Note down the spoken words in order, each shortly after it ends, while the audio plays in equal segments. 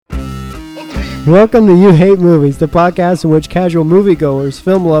Welcome to You Hate Movies, the podcast in which casual moviegoers,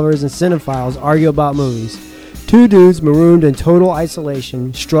 film lovers, and cinephiles argue about movies. Two dudes marooned in total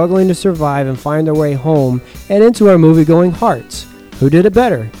isolation, struggling to survive and find their way home and into our movie-going hearts. Who did it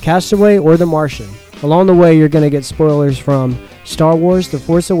better, Castaway or The Martian? Along the way, you're going to get spoilers from Star Wars, The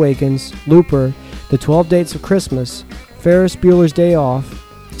Force Awakens, Looper, The 12 Dates of Christmas, Ferris, Bueller's Day Off,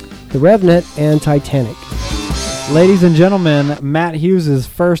 The Revenant, and Titanic. Ladies and gentlemen, Matt Hughes'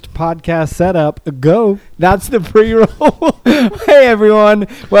 first podcast setup, go. That's the pre-roll. Hey everyone,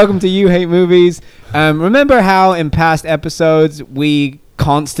 welcome to You Hate Movies. Remember how in past episodes we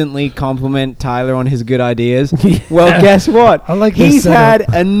constantly compliment Tyler on his good ideas? Yeah. Well, guess what? I like He's had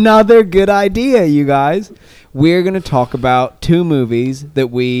another good idea, you guys. We're going to talk about two movies that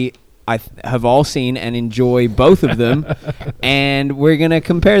we have all seen and enjoy both of them, and we're going to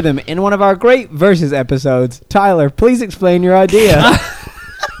compare them in one of our great Versus episodes. Tyler, please explain your idea.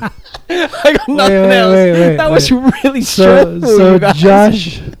 I got nothing else. Wait, that was really stressful. So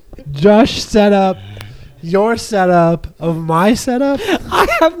Josh set up your setup of my setup? I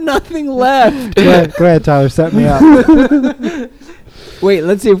have nothing left. Go ahead, Tyler, set me up. Wait,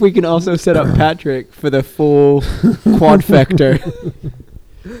 let's see if we can also set up Patrick for the full quadfecta.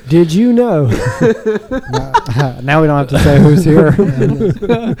 Did you know? Now we don't have to say who's here.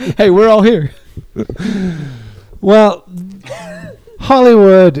 Hey, we're all here. Well,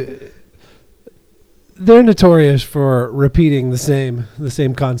 Hollywood, they're notorious for repeating the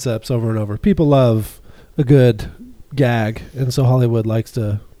same concepts over and over. People love a good gag, and so Hollywood likes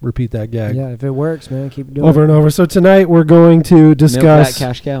to repeat that gag. Yeah, if it works, man, keep doing over it. and over. So tonight we're going to discuss Milk that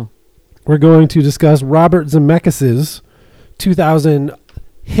cash cow. We're going to discuss Robert Zemeckis' 2000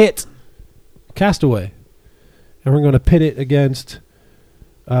 hit Castaway, and we're going to pit it against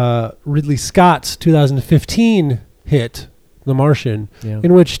Ridley Scott's 2015 hit The Martian,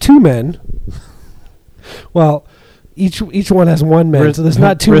 in which two men, well, each one has one man, so there's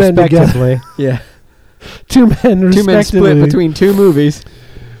not two men together. Yeah, two men split between two movies,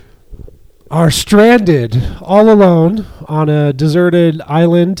 are stranded all alone on a deserted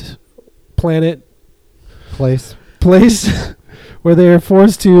island, planet, place where they are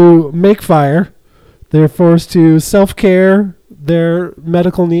forced to make fire. They're forced to self-care their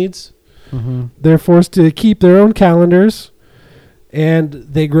medical needs. Mm-hmm. They're forced to keep their own calendars. And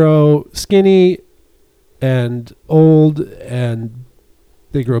they grow skinny and old, and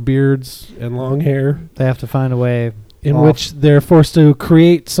they grow beards and long hair. They have to find a way in which they're forced to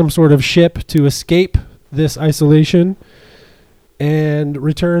create some sort of ship to escape this isolation and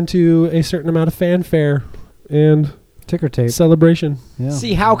return to a certain amount of fanfare and ticker tape celebration. Yeah.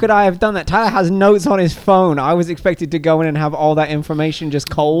 See, how could I have done that? Tyler has notes on his phone. I was expected to go in and have all that information just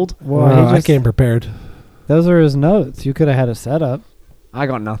cold. Well, I came prepared. Those are his notes. You could have had a setup. I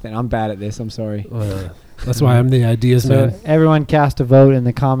got nothing. I'm bad at this. I'm sorry. That's why I'm the ideas man. Everyone cast a vote in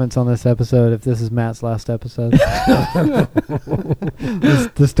the comments on this episode if this is Matt's last episode.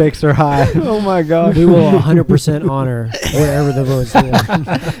 The stakes are high. Oh my God. We will 100% honor wherever the votes are.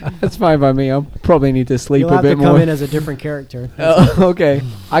 That's fine by me. I'll probably need to sleep You'll a have bit to more. come in as a different character. Okay.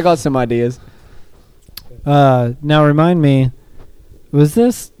 I got some ideas. Now remind me, was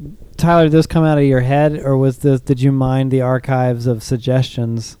this, Tyler, did this come out of your head, or did you mine the archives of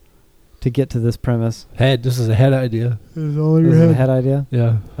suggestions to get to this premise? This is a head idea. This is a head idea?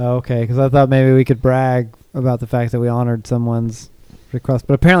 Yeah. Oh, okay, because I thought maybe we could brag about the fact that we honored someone's request,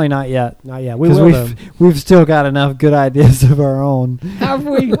 but apparently not yet. Not yet. We've still got enough good ideas of our own. Have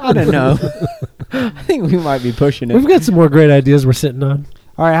we? I don't know. I think we might be pushing it. We've got some more great ideas we're sitting on.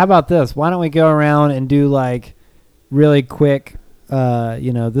 All right, how about this? Why don't we go around and do like really quick,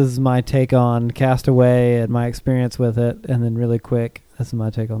 this is my take on Castaway and my experience with it, and then really quick, this is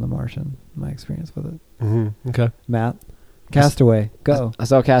my take on The Martian, my experience with it. Mm-hmm. Okay. Matt, Castaway, go. I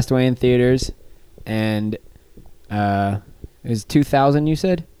saw Castaway in theaters, and it was 2000, you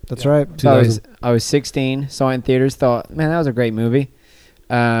said? That's right. So I was 16, saw it in theaters, thought, man, that was a great movie.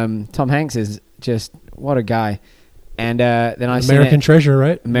 Tom Hanks is just, what a guy. And then I seen American Treasure,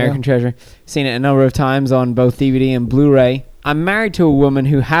 right? American Treasure. Seen it a number of times on both DVD and Blu-ray. I'm married to a woman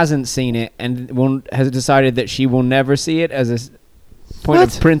who hasn't seen it and has decided that she will never see it as a point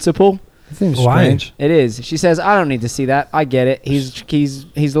of principle. That seems strange. It is. She says, I don't need to see that. I get it.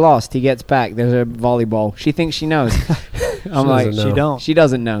 He's lost. He gets back. There's a volleyball. She thinks she knows. I'm like, she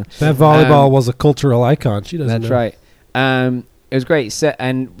doesn't know. That volleyball was a cultural icon. She doesn't know. That's right. It was great.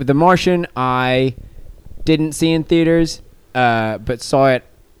 And with The Martian, I didn't see in theaters, but saw it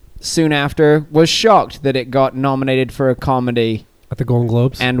soon after. Was shocked that it got nominated for a comedy at the Golden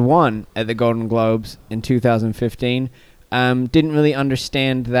Globes and won at the Golden Globes in 2015. Didn't really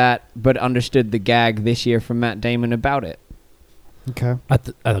understand that, but understood the gag this year from Matt Damon about it. Okay. At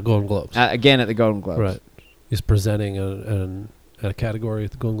the Golden Globes. Again at the Golden Globes. Right. He's presenting a category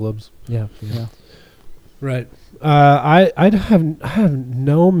at the Golden Globes. Yeah. Right. I have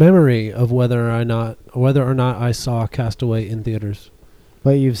no memory of whether or not I saw Castaway in theaters.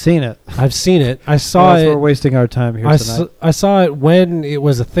 But you've seen it. I've seen it. I saw it. We're wasting our time here tonight. I saw it when it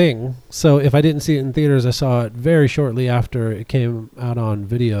was a thing. So if I didn't see it in theaters, I saw it very shortly after it came out on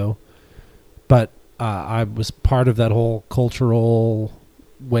video. But I was part of that whole cultural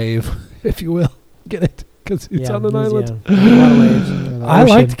wave, if you will. Get it? Because it's on an island. Yeah. A lot of waves. I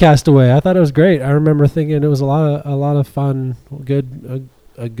liked Castaway. I thought it was great. I remember thinking it was a lot of fun,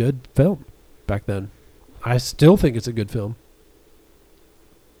 a good film back then. I still think it's a good film.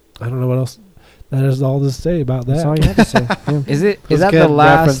 I don't know what else. That is all to say about that. That's all you have to say. Yeah. Is that the reference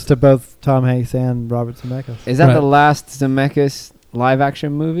last? to both Tom Hanks and Robert Zemeckis? Is that Right. the last Zemeckis live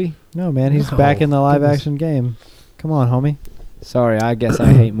action movie? No, man, he's No, back in the live goodness. action game. Come on, homie. Sorry, I guess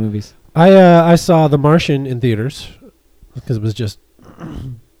I hate movies. I saw The Martian in theaters because it was just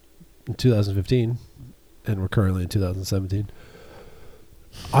in 2015, and we're currently in 2017.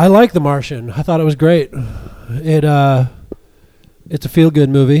 I like The Martian. I thought it was great. It's a feel-good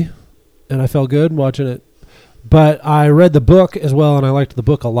movie, and I felt good watching it. But I read the book as well, and I liked the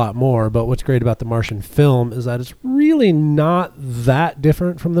book a lot more. But what's great about the Martian film is that it's really not that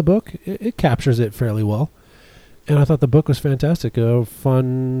different from the book. It captures it fairly well. And I thought the book was fantastic.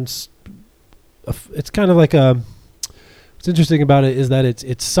 Fun. It's kind of like a... What's interesting about it is that it's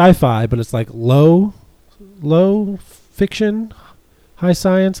sci-fi, but it's like low fiction, high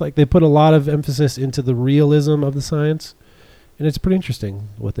science. Like they put a lot of emphasis into the realism of the science. And it's pretty interesting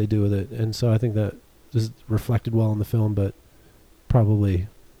what they do with it. And so I think that is reflected well in the film, but probably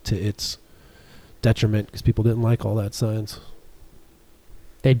to its detriment because people didn't like all that science.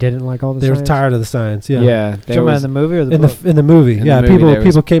 They didn't like all the They were science? tired of the science. Yeah. Yeah, Talking about in the movie or the In book? the movie, In yeah. the movie, there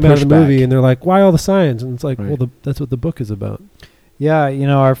People was came out of the pushback. movie and they're like, "Why all the science?" And it's like, Right. well, that's what the book is about. Yeah, you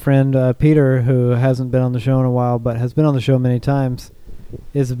know, our friend Peter, who hasn't been on the show in a while, but has been on the show many times,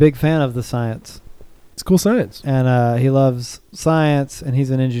 is a big fan of the science. It's cool science. And he loves science, and he's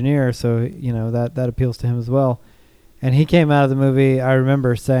an engineer, so, you know, that appeals to him as well. And he came out of the movie, I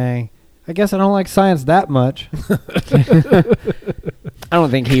remember saying, I guess I don't like science that much. I don't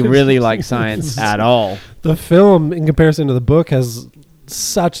think he really likes science at all. The film, in comparison to the book, has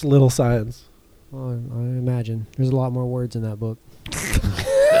such little science. Well, I imagine. There's a lot more words in that book.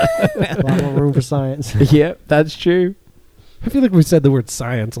 A lot more room for science. Yep, that's true. I feel like we said the word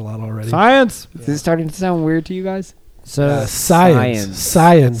science a lot already. Science! Is this starting to sound weird to you guys? So, Science.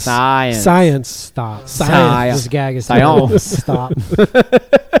 Science. stop. Science. This gag is Science. Stop.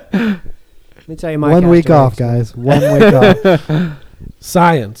 Let me tell you my 1 week Castaway off, experience. guys. 1 week off.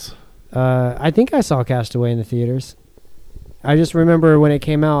 Science. I think I saw Castaway in the theaters. I just remember when it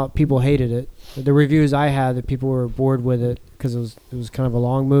came out, people hated it. The reviews I had, that people were bored with it because it was kind of a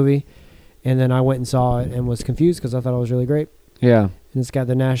long movie. And then I went and saw it and was confused because I thought it was really great. Yeah. And it's got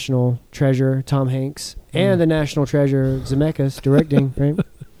the national treasure, Tom Hanks, and the national treasure, Zemeckis, directing, right?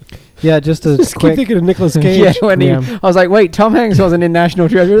 Yeah, just a Just keep quick... thinking of Nicolas Cage. Yeah, when Yeah. I was like, wait, Tom Hanks wasn't in National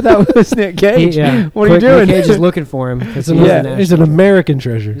Treasure. That was Nick Cage. What are you doing? Nick Cage is looking for him. 'cause he It's was Yeah. a national- He's an American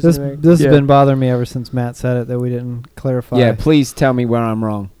treasure. He's This an American- this Yeah. has been bothering me ever since Matt said it, that we didn't clarify. Yeah, please tell me where I'm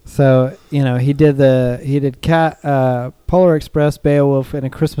wrong. So, you know, he did Polar Express, Beowulf, and A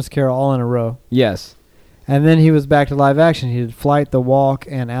Christmas Carol all in a row. Yes. And then he was back to live action. He did Flight, The Walk,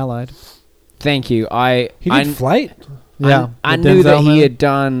 and Allied. Thank you. He did Flight? I the knew that Denzel he movie. had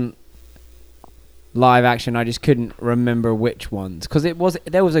done live action. I just couldn't remember which ones because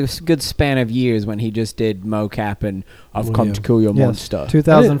there was a good span of years when he just did mocap and I've Oh, come yeah. to kill your Yes. monster.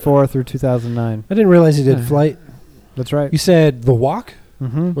 2004 through 2009. I didn't realize he did Flight. That's right. You said The Walk?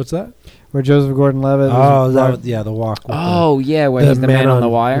 Mm-hmm. What's that? Where Joseph Gordon-Levitt Yeah, The Walk. with Oh yeah, where he's the man on the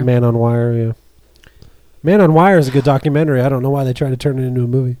wire. The Man on Wire, yeah. Man on Wire is a good documentary. I don't know why they tried to turn it into a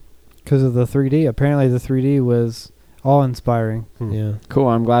movie. because of the 3D. Apparently the 3D was awe-inspiring. Yeah. Cool.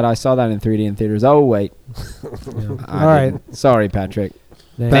 I'm glad I saw that in 3D in theaters. Oh wait. Yeah. I All right. didn't. Sorry, Patrick.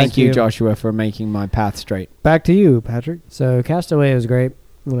 Thank Thank you, you. Joshua, for making my path straight. Back to you, Patrick. So Castaway was great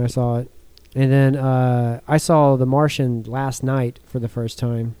when I saw it. And then I saw The Martian last night for the first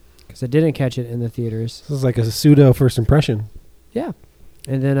time because I didn't catch it in the theaters. This is like a pseudo first impression. Yeah.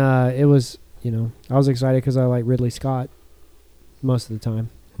 And then it was, I was excited because I like Ridley Scott most of the time.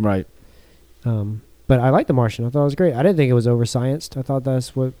 Right. But I liked The Martian. I thought it was great. I didn't think it was over-scienced. I thought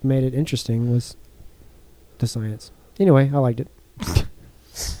that's what made it interesting was the science. Anyway, I liked it.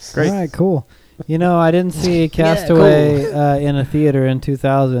 Great. All right, cool. You know, I didn't see Castaway in a theater in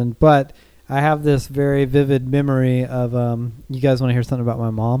 2000, but I have this very vivid memory of. You guys want to hear something about my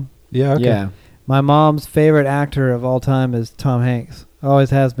mom? Yeah. Okay. Yeah. My mom's favorite actor of all time is Tom Hanks.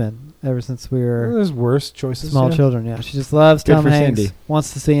 Always has been ever since we were There's worse choices. small children. Yeah, she just loves Good Tom for Hanks. Cindy.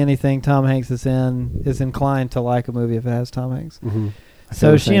 Wants to see anything Tom Hanks is in. Is inclined to like a movie if it has Tom Hanks. Mm-hmm. I feel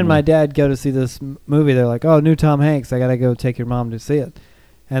So the she same and my way. dad go to see this movie. They're like, "Oh, new Tom Hanks. I gotta go take your mom to see it."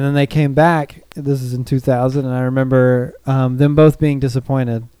 And then they came back. This is in 2000, and I remember them both being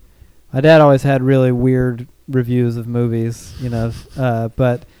disappointed. My dad always had really weird reviews of movies, you know,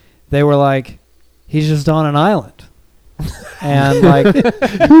 but they were like, "He's just on an island," and like,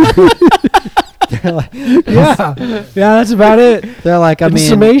 they're like, Yeah. That's about it. they're like, I In mean,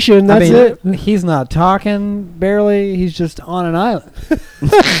 summation, that's it. He's not talking barely. He's just on an island.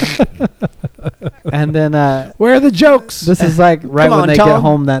 And then Where are the jokes? this is like right Come when on, they Tom. get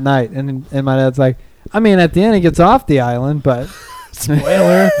home that night, and my dad's like, I mean, at the end he gets off the island, but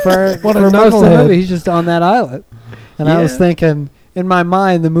Spoiler. for What a most of the knucklehead. movie he's just on that island. And I was Yeah. thinking, in my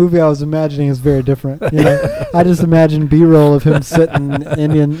mind, the movie I was imagining is very different. You know, I just imagine B-roll of him sitting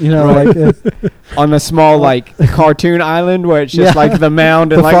Indian, you know, Right. like On a small like cartoon island where it's just Yeah. like the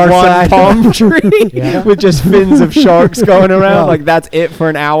mound and The like far one side. palm tree Yeah. with just fins of sharks going around. Yeah. Like that's it for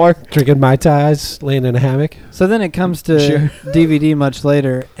an hour. Drinking Mai Tais, laying in a hammock. So then it comes to Sure. DVD much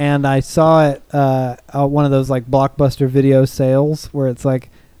later, and I saw it one of those like Blockbuster video sales where it's like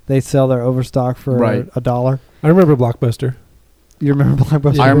they sell their overstock for Right. $1. I remember Blockbuster. You remember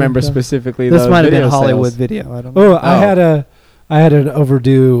Blockbuster? I remember Yeah. specifically This those might have been video Hollywood sales. Video. I don't know. Oh, I had an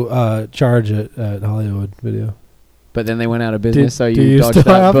overdue charge at Hollywood Video. But then they went out of business, so do you you dodged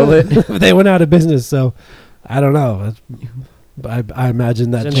still that have it? bullet. They went out of business, so I don't know. I imagine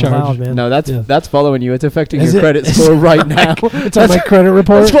that It's in the charge. cloud, man. No, Yeah. that's following you. It's affecting Is your it? credit score right now. It's on my credit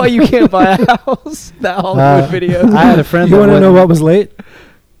report. That's why you can't buy a house. That Hollywood Video. I had a friend. You that want to know went- what was late?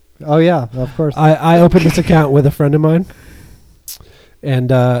 Oh yeah, of course. I opened this account with a friend of mine, and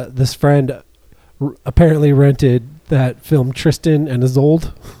this friend apparently rented that film Tristan and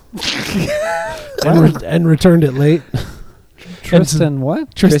Isolde and returned it late. Tristan,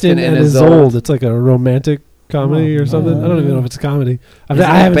 what? Tristan and Isolde. It's like a romantic comedy or something. I don't even know if it's a comedy. I Is it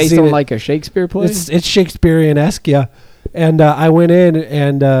haven't based seen on it. like a Shakespeare play. It's Shakespearean-esque, yeah. And I went in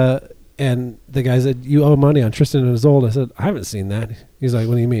and the guy said, "You owe money on Tristan and Isolde." I said, "I haven't seen that." He's like,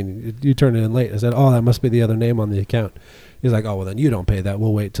 "What do you mean? You turned it in late?" I said, "Oh, that must be the other name on the account." He's like, "Oh, well then you don't pay that.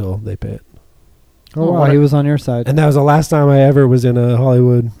 We'll wait till they pay it." Oh, wow, he was on your side. And that was the last time I ever was in a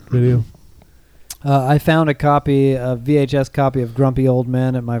Hollywood Video. I found a VHS copy of Grumpy Old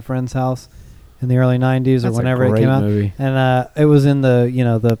Men at my friend's house in the early '90s or whenever it came out, movie. and it was in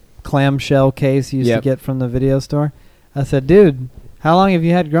the clamshell case you used to Yep. get from the video store. I said, "Dude, how long have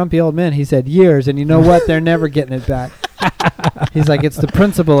you had Grumpy Old Men?" He said, "Years." And you know what? They're never getting it back. He's like, it's the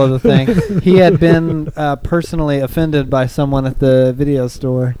principle of the thing. He had been personally offended by someone at the video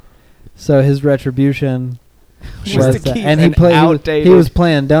store, so his retribution Was was to that. keep And he an played. outdated- He was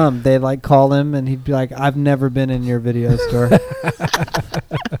playing dumb. They'd like call him, and he'd be like, "I've never been in your video store."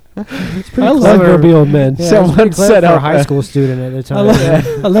 I love Grumpy Old Men. Yeah, Someone It's pretty clever set for a up high a- school student at the I time.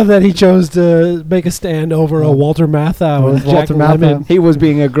 love, I love that he chose to make a stand over a Walter Matthau and Jack Walter Matthau. Lemmon. He was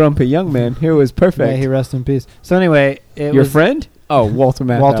being a grumpy young man. He was perfect. May he rest in peace. So anyway, it Your was friend? Oh, Walter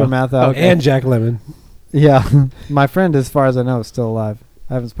Matthau. Walter Matthau. Okay. And Jack Lemmon. Yeah, my friend, as far as I know, is still alive.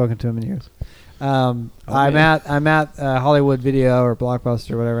 I haven't spoken to him in years. I'm at Hollywood Video or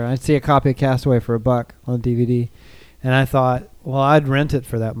Blockbuster or whatever. And I'd see a copy of Castaway for $1 on DVD, and I thought, well, I'd rent it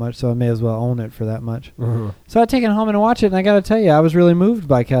for that much, so I may as well own it for that much. So I'd take it home and watch it, and I got to tell you, I was really moved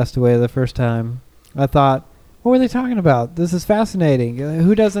by Castaway the first time. I thought, what were they talking about? This is fascinating.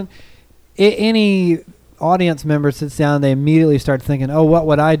 Who doesn't? Any audience member sits down, they immediately start thinking, oh, what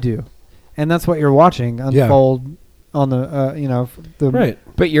would I do? And that's what you're watching unfold on the, the Right.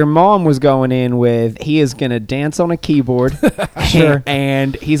 But your mom was going in with, he is going to dance on a keyboard. Sure.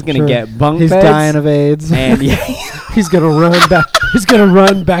 And he's going to Sure. get bunk He's beds. dying of AIDS. And yeah, He's gonna run back. He's gonna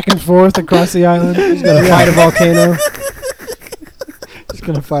run back and forth across the island. He's gonna fight a volcano. He's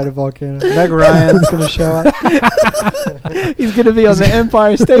going to fight a volcano. Meg Ryan's going to show up. he's going to be on the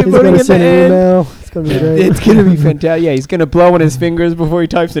Empire State He's Building going to at the send an end. email. It's going to be great. It's going to be fantastic. Yeah, he's going to blow on his fingers before he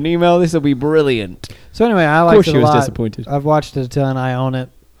types an email. This will be brilliant. So anyway, I Of liked course it she a was lot. disappointed. I've watched it a ton. I own it.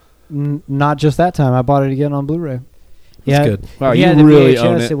 Not just that time. I bought it again on Blu-ray. That's good. Wow, Yeah, you the really VHS,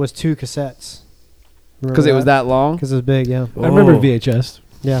 own it. It was 2 cassettes. Because it was that long? Because it was big, yeah. I remember Oh. VHS.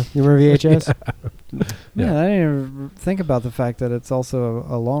 Yeah, you remember VHS? Yeah, I didn't even think about the fact that it's also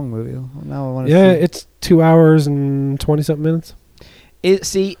a long movie. Now I want to Yeah, see. it's 2 hours and 20-something minutes.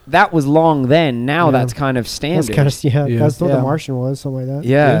 See, that was long then. Now Yeah. that's kind of standard. That's kind of Yeah. That's what Yeah. The Martian was, something like that.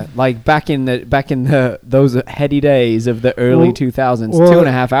 yeah, like back in the those heady days of the early Well- 2000s, well-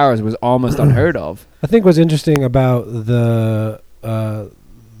 2.5 hours was almost unheard of. I think what's interesting about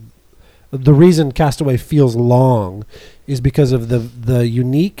the reason Castaway feels long is because of the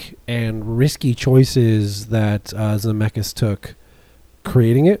unique and risky choices that Zemeckis took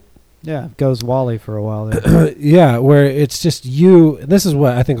creating it. Yeah, goes Wally for a while there. Yeah, where it's just you. This is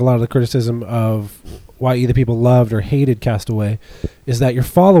what I think a lot of the criticism of why either people loved or hated Castaway is that you're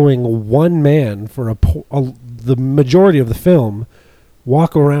following one man for the majority of the film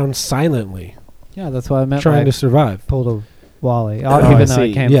walk around silently Yeah, that's what I meant. trying by to survive. pulled a Wally, I even though see.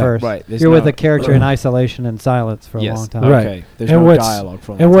 it came Yeah. first. Right. there's You're with no- the character in isolation and silence for a yes. long time. Right. Okay. There's And no what's- dialogue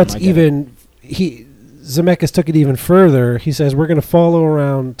from And what's even Zemeckis took it even further. He says we're going to follow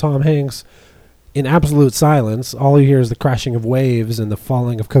around Tom Hanks in absolute silence. All you hear is the crashing of waves and the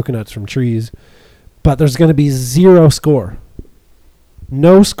falling of coconuts from trees. But there's going to be zero score.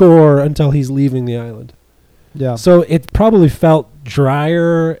 No score until he's leaving the island. Yeah. So it probably felt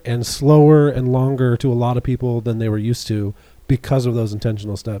drier and slower and longer to a lot of people than they were used to because of those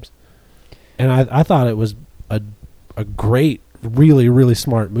intentional steps. And I thought it was a great, really, really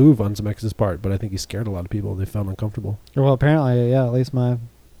smart move on Zemeckis' part, but I think he scared a lot of people. They felt uncomfortable. Well, apparently, yeah. At least I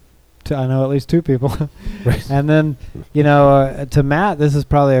know at least two people. Right. And then, to Matt, this is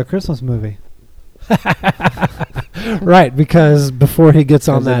probably a Christmas movie. Right, because before he gets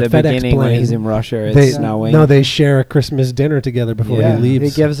on that at the FedEx beginning when plane, he's in Russia, it's they snowing. no, they share a Christmas dinner together before Yeah, he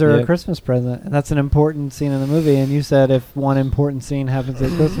leaves. He gives her Yeah. a Christmas present, and that's an important scene in the movie. And you said if one important scene happens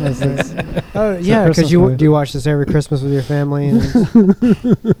at Christmas, it's Oh It's a yeah, Christmas because you movie. do you watch this every Christmas with your family? And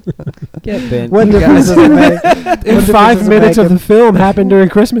Get bent. what you difference guys. does it make? If What difference 5 does it minutes make of the film happened during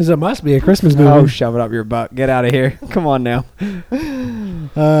Christmas, it must be a Christmas movie. Oh, shove it up your butt. Get out of here. Come on now.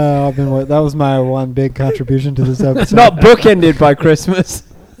 that was my one big contribution to this episode. It's not bookended by Christmas.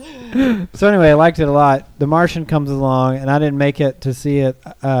 So anyway, I liked it a lot. The Martian comes along, and I didn't make it to see it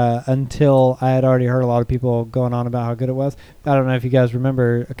until I had already heard a lot of people going on about how good it was. I don't know if you guys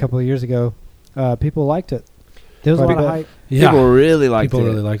remember a couple of years ago, people liked it. There was a Quite lot a of bit. hype. Yeah. People really liked People it.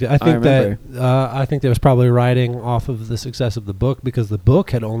 really liked it. I think that was probably riding off of the success of the book because the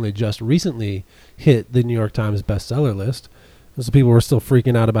book had only just recently hit the New York Times bestseller list. And so people were still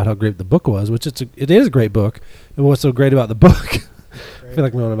freaking out about how great the book was, which it is a great book. And what's so great about the book? I feel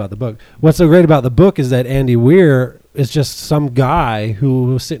like knowing about the book. What's so great about the book is that Andy Weir is just some guy who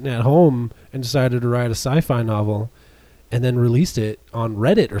was sitting at home and decided to write a sci-fi novel and then released it on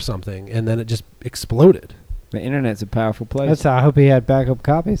Reddit or something, and then it just exploded. The internet's a powerful place. That's how I hope he had backup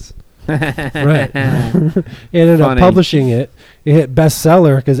copies. Right. He ended up Funny. publishing it. It hit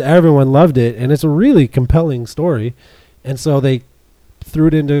bestseller because everyone loved it, and it's a really compelling story. And so they threw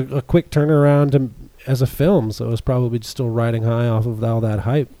it into a quick turnaround as a film. So it was probably just still riding high off of all that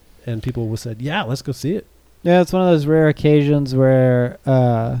hype, and people said, "Yeah, let's go see it." Yeah, it's one of those rare occasions where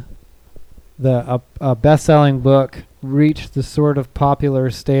a best-selling book reached the sort of popular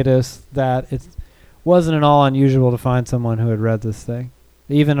status that it wasn't at all unusual to find someone who had read this thing,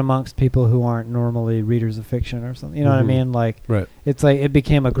 even amongst people who aren't normally readers of fiction or something. You know what I Mhm. mean? Like, Right. it's like it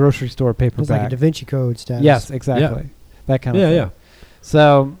became a grocery store It was like paperback. a Da Vinci Code status. Yes, exactly. That kind of Yeah, thing. yeah.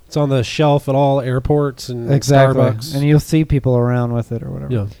 So It's on the shelf at all airports and exactly, Starbucks. and you'll see people around with it or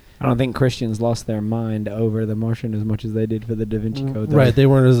whatever. Yeah. I don't think Christians lost their mind over the Martian as much as they did for the Da Vinci Code. though. Right, they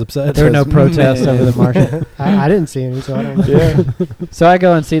weren't as upset. There were no as- protests over the Martian. I didn't see any, so I don't know. Yeah. So I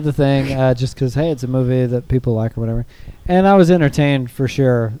go and see the thing just because, hey, it's a movie that people like or whatever. And I was entertained for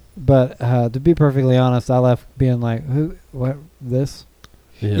sure. But to be perfectly honest, I left being like, what, this?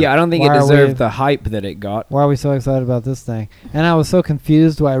 Yeah, I don't think Why it are we- deserved the hype that it got. Why are we so excited about this thing? And I was so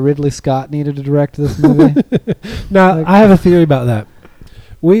confused why Ridley Scott needed to direct this movie. Now, Like- I have a theory about that.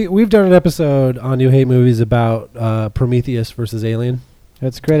 We've done an episode on You Hate Movies about Prometheus versus Alien.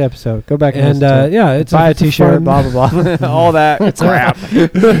 It's a great episode. Go back and And listen to it. yeah, it's Buy a it's T-shirt, fun- blah, blah, blah. All that crap.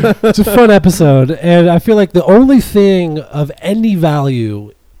 It's a fun episode, and I feel like the only thing of any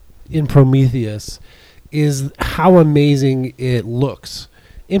value in Prometheus is how amazing it looks.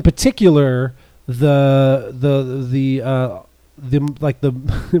 In particular, the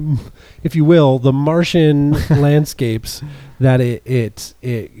if you will, the Martian landscapes that it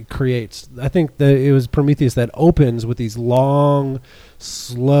creates. I think that it was Prometheus that opens with these long,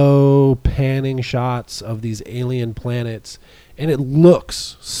 slow panning shots of these alien planets, and it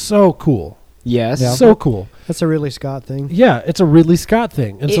looks so cool. Yes. Yeah. So cool. That's a Ridley Scott thing. Yeah, it's a Ridley Scott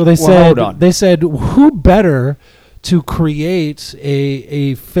thing. And so It- they well, hold said on. who better to create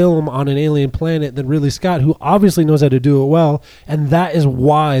a film on an alien planet than Ridley Scott, who obviously knows how to do it well. And that is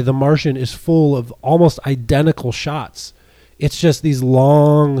why The Martian is full of almost identical shots. It's just these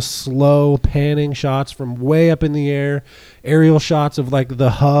long, slow panning shots from way up in the air, aerial shots of like the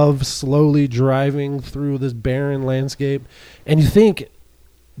HUV slowly driving through this barren landscape. And you think,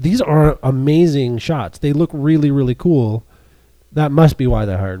 these are amazing shots. They look really, really cool. That must be why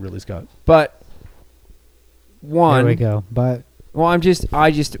they hired Ridley Scott. But one, Here we go. But well, I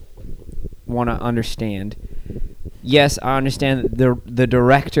just want to understand. Yes, I understand that the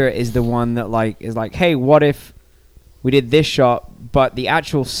director is the one that is like, hey, what if we did this shot, but the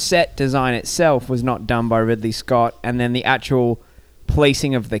actual set design itself was not done by Ridley Scott, and then the actual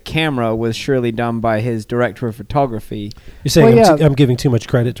placing of the camera was surely done by his director of photography. You're saying I'm giving too much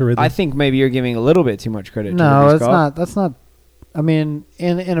credit to Ridley? I think maybe you're giving a little bit too much credit to no, Ridley it's Scott. not. That's not. I mean,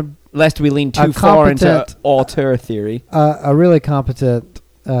 in a Lest we lean too far into auteur theory. A really competent,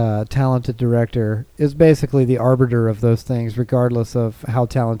 talented director is basically the arbiter of those things, regardless of how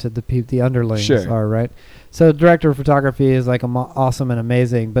talented the underlings are, right? So director of photography is like awesome and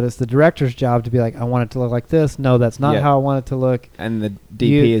amazing, but it's the director's job to be like, I want it to look like this. No, that's not how I want it to look. And the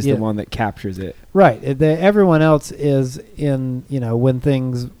DP is the one that captures it. Right. Everyone else is in, when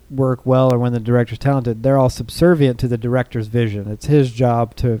things work well or when the director's talented, they're all subservient to the director's vision. It's his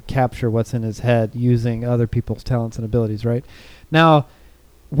job to capture what's in his head using other people's talents and abilities, right? Now,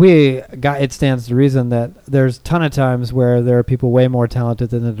 it stands to reason that there's a ton of times where there are people way more talented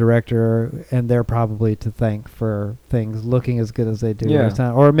than the director, and they're probably to thank for things looking as good as they do.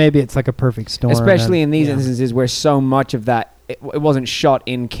 Yeah. Or maybe it's like a perfect storm. Especially in these instances where so much of that, it wasn't shot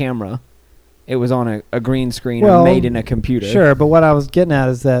in camera. It was on a green screen or made in a computer. Sure, but what I was getting at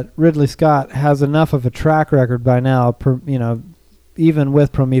is that Ridley Scott has enough of a track record by now, even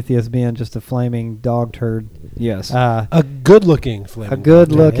with Prometheus being just a flaming dog turd. Yes. A good-looking flaming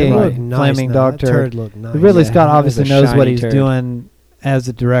flaming dog turd. Looked nice. Ridley Scott obviously knows what he's turd. doing as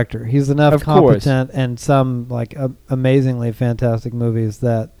a director. He's enough competent and some amazingly fantastic movies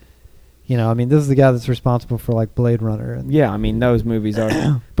that, this is the guy that's responsible for Blade Runner. And those movies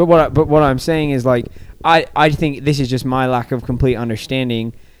are. But what I'm saying is I think this is just my lack of complete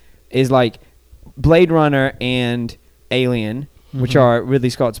understanding. Is Blade Runner and Alien, which are Ridley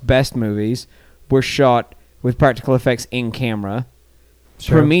Scott's best movies, were shot with practical effects in camera.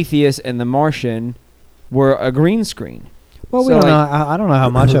 Sure. Prometheus and The Martian were a green screen. Well, we don't know. I don't know how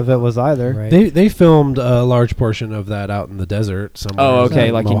much of it was either. Right. They filmed a large portion of that out in the desert somewhere. Oh, okay,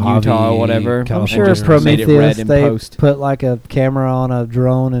 in Utah or whatever. I'm sure Prometheus they put a camera on a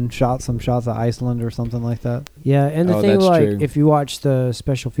drone and shot some shots of Iceland or something like that. Yeah, and the thing true. if you watch the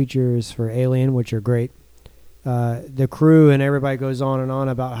special features for Alien, which are great, the crew and everybody goes on and on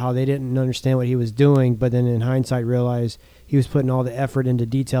about how they didn't understand what he was doing, but then in hindsight realized he was putting all the effort into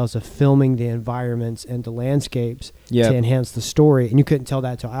details of filming the environments and the landscapes to enhance the story, and you couldn't tell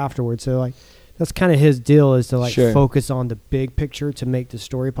that till afterwards. So that's kind of his deal, is to focus on the big picture to make the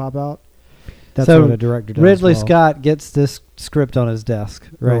story pop out. That's what a director does. Ridley Scott gets this script on his desk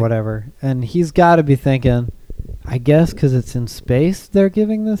or whatever, and he's got to be thinking, I guess because it's in space they're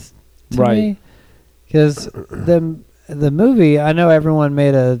giving this to me. Because the movie, I know everyone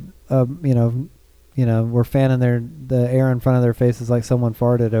made we're fanning the air in front of their faces like someone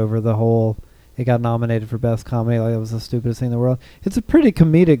farted over the whole. It got nominated for best comedy, like it was the stupidest thing in the world. It's a pretty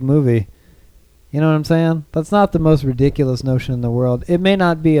comedic movie. You know what I'm saying? That's not the most ridiculous notion in the world. It may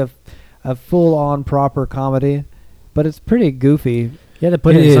not be a full-on proper comedy, but it's pretty goofy. You had to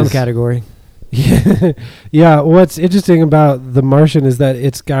put it in some category. Yeah, what's interesting about The Martian is that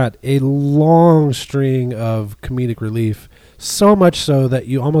it's got a long string of comedic relief, so much so that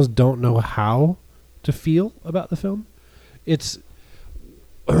you almost don't know how to feel about the film. It's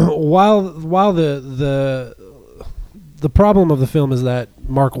while the problem of the film is that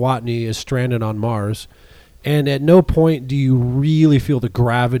Mark Watney is stranded on Mars, and at no point do you really feel the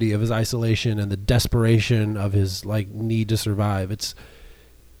gravity of his isolation and the desperation of his need to survive.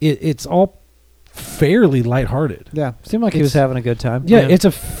 It's all fairly lighthearted. Yeah, seemed like he was having a good time. Yeah, it's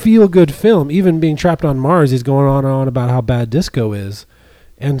a feel-good film. Even being trapped on Mars, he's going on and on about how bad disco is.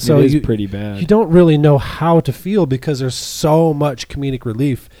 And so it is pretty bad. You don't really know how to feel because there's so much comedic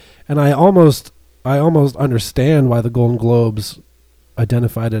relief. And I almost understand why the Golden Globes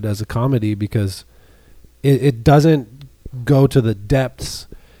identified it as a comedy, because it doesn't go to the depths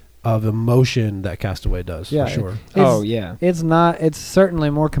of emotion that Castaway does, for sure. It's certainly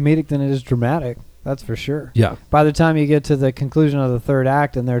more comedic than it is dramatic. That's for sure. Yeah. By the time you get to the conclusion of the third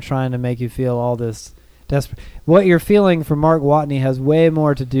act and they're trying to make you feel all this What you're feeling from Mark Watney has way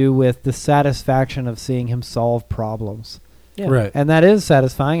more to do with the satisfaction of seeing him solve problems. Yeah. Right. And that is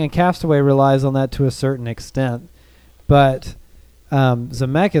satisfying, and Castaway relies on that to a certain extent. But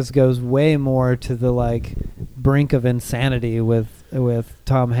Zemeckis goes way more to the like brink of insanity with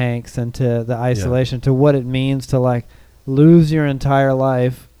Tom Hanks, and to the isolation, to what it means to like lose your entire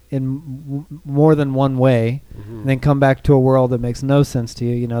life in more than one way, and then come back to a world that makes no sense to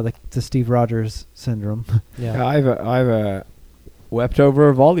you. You know, the Steve Rogers syndrome. Yeah. I've wept over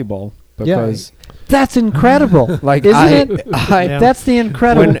a volleyball because That's incredible. like Isn't it? Yeah. That's the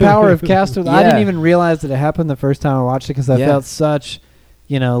incredible power of Castaway. I didn't Yeah. even realize that it happened the first time I watched it, because I felt such,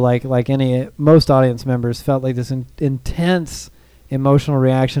 most audience members felt like this intense emotional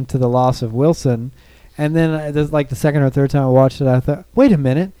reaction to the loss of Wilson. And then the second or third time I watched it, I thought, wait a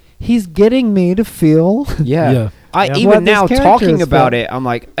minute, he's getting me to feel. Yeah. Yeah. I Yeah. even What now this character talking is about felt. it, I'm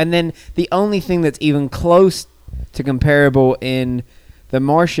like, and then the only thing that's even close to comparable in The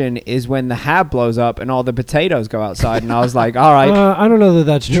Martian is when the hab blows up and all the potatoes go outside, and I was like, all right. I don't know that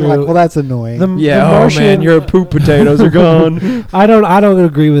that's You're true. like, well, that's annoying. The Martian, your poop potatoes are gone. I don't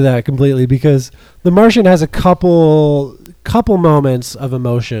agree with that completely, because The Martian has a couple moments of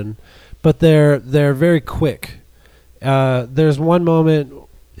emotion, but they're very quick. There's one moment.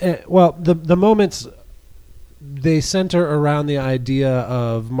 The moments, they center around the idea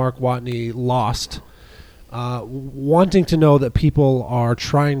of Mark Watney lost, wanting to know that people are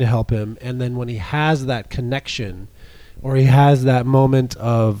trying to help him, and then when he has that connection, or he has that moment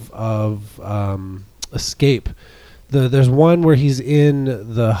of escape. There's one where he's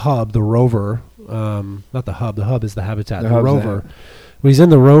in the hub, the rover. Not the hub. The hub is the habitat. The hub's the rover. When he's in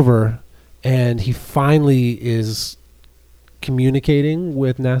the rover, and he finally is communicating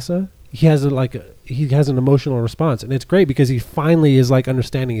with NASA. He has an emotional response, and it's great because he finally is like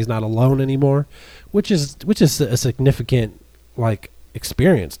understanding he's not alone anymore, which is a significant like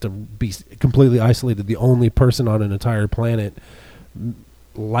experience, to be completely isolated, the only person on an entire planet,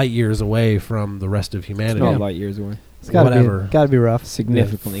 light years away from the rest of humanity. Not light years away. It's got whatever. to be rough.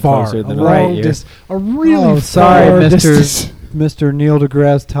 Significantly Far. closer than A a light long year. dis- a really Oh, sorry, far Mr. distance. Mr. Neil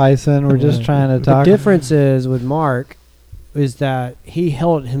deGrasse Tyson. We're just trying to The talk. difference is with Mark is that he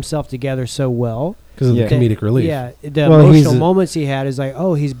held himself together so well. Because of Yeah. the comedic relief. Yeah, the Well, he's emotional a- moments he had is like,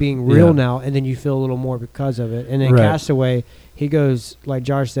 oh, he's being real Yeah. now, and then you feel a little more because of it. And then Right. Castaway, he goes, like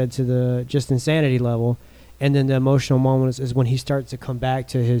Josh said, to the just insanity level, and then the emotional moments is when he starts to come back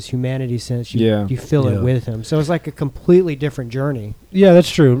to his humanity sense. You feel Yeah. it with him. So it's like a completely different journey. Yeah, that's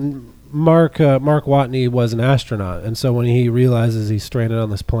true. Mark Watney was an astronaut, and so when he realizes he's stranded on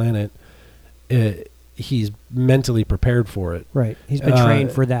this planet, he's mentally prepared for it. Right. He's been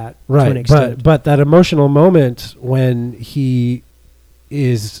trained for that to an Right, extent. but that emotional moment when he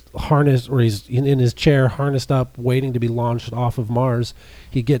is harnessed, or he's in his chair, harnessed up, waiting to be launched off of Mars,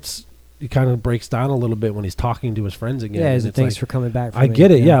 he kind of breaks down a little bit when he's talking to his friends again. yeah, and it's thanks like, for coming back. I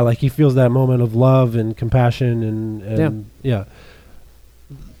get it. Yeah, like he feels that moment of love and compassion, and yeah.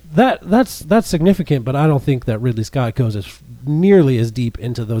 That's significant, but I don't think that Ridley Scott goes nearly as deep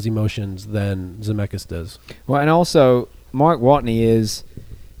into those emotions than Zemeckis does. Well, and also Mark Watney is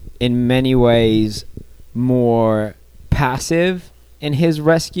in many ways more passive in his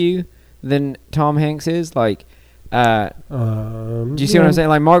rescue than Tom Hanks is. Like, do you see what I'm saying?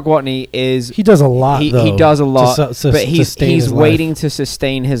 Like, Mark Watney is He does a lot. he though, does a lot, to but he's sustain his life. waiting to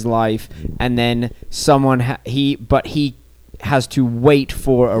sustain his life, and then someone he has to wait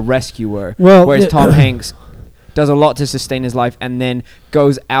for a rescuer. Well, whereas Tom Hanks does a lot to sustain his life and then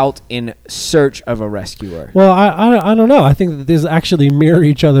goes out in search of a rescuer. Well, I don't know. I think that these actually mirror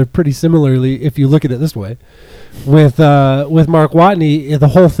each other pretty similarly if you look at it this way. With Mark Watney, the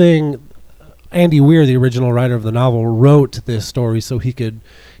whole thing, Andy Weir, the original writer of the novel, wrote this story so he could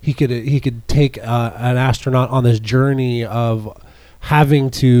take an astronaut on this journey of having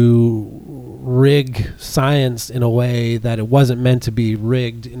to rig science in a way that it wasn't meant to be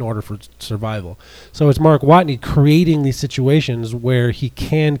rigged in order for survival. So it's Mark Watney creating these situations where he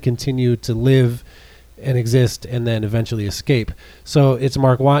can continue to live and exist and then eventually escape. So it's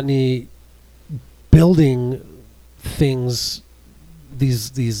Mark Watney building things,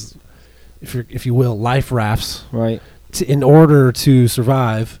 these if you will, life rafts, Right. in order to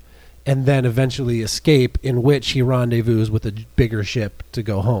survive, and then eventually escape, in which he rendezvous with a bigger ship to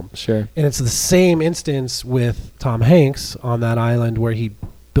go home. Sure. And it's the same instance with Tom Hanks on that island, where he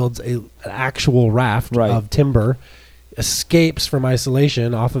builds an actual raft Right. of timber, escapes from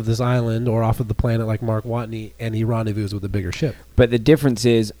isolation off of this island or off of the planet like Mark Watney, and he rendezvous with a bigger ship. But the difference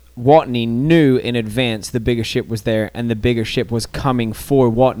is Watney knew in advance the bigger ship was there and the bigger ship was coming for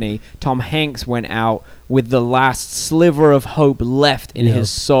Watney. Tom Hanks went out with the last sliver of hope left in his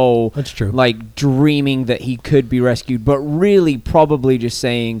soul. That's true. Like dreaming that he could be rescued, but really probably just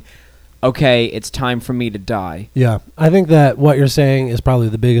saying, okay, it's time for me to die. Yeah. I think that what you're saying is probably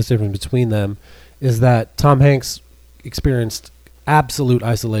the biggest difference between them is that Tom Hanks experienced absolute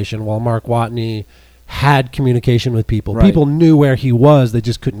isolation while Mark Watney had communication with people. Right. People knew where he was. They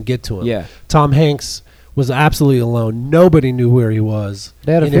just couldn't get to him. Yeah. Tom Hanks was absolutely alone. Nobody knew where he was.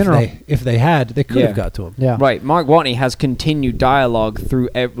 They had a And funeral. If they had, they could have got to him. Yeah. Right. Mark Watney has continued dialogue through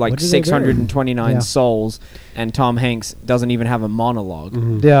What did they 629 Yeah. souls, and Tom Hanks doesn't even have a monologue.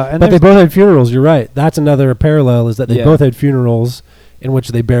 Mhm. Yeah, and But they there's- both had funerals. You're right. That's another parallel is that they Yeah. both had funerals in which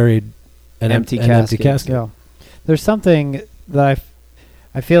they buried an Empty empty casket. casket. Yeah. There's something that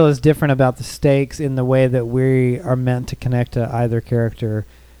I feel is different about the stakes in the way that we are meant to connect to either character.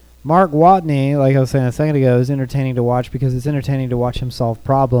 Mark Watney, like I was saying a second ago, is entertaining to watch because it's entertaining to watch him solve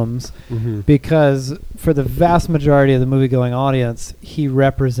problems. Mhm. Because for the vast majority of the movie-going audience, he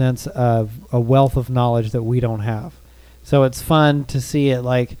represents a wealth of knowledge that we don't have. So it's fun to see it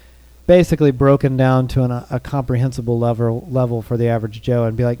like basically broken down to a comprehensible level for the average Joe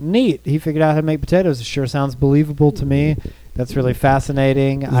and be like, neat, he figured out how to make potatoes. It sure sounds believable to me. That's really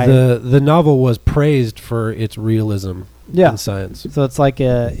fascinating. The novel was praised for its realism in science. So it's like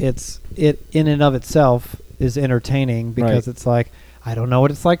it in and of itself is entertaining because it's like, I don't know what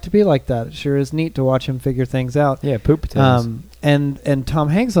it's like to be like that. It sure is neat to watch him figure things out. Yeah, poop potatoes. And Tom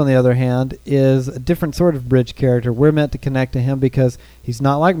Hanks, on the other hand, is a different sort of bridge character. We're meant to connect to him because he's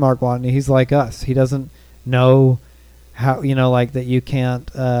not like Mark Watney. He's like us. He doesn't know how, like that you can't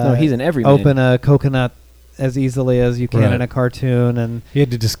no, he's an everyman. open a coconut as easily as you can Right. in a cartoon. And He had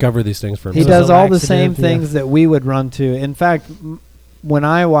to discover these things for he himself. does an all the accident, same yeah. things that we would run to. In fact, when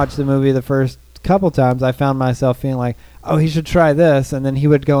I watched the movie the first couple times, I found myself feeling like, oh, he should try this, and then he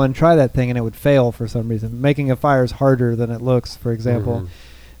would go and try that thing and it would fail for some reason. Making a fire is harder than it looks, for example.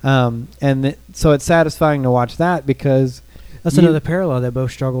 So it's satisfying to watch that because That's you- another parallel. They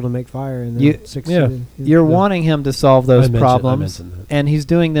both struggle to make fire and You- then succeeded. you're wanting him to solve those I problems, mentioned that. and he's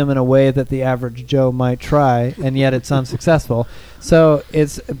doing them in a way that the average Joe might try, and yet it's unsuccessful. So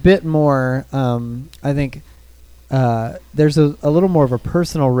it's a bit more, I think, there's a little more of a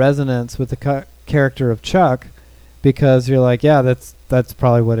personal resonance with the character of Chuck, because you're like, yeah, that's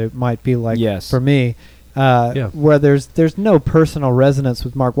probably what it might be like for me. Where there's no personal resonance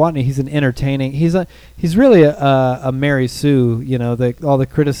with Mark Watney. He's an entertaining. He's really a Mary Sue. All the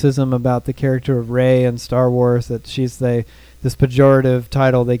criticism about the character of Rey in Star Wars, that she's this pejorative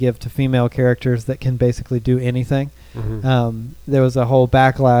title they give to female characters that can basically do anything. Mhm. There was a whole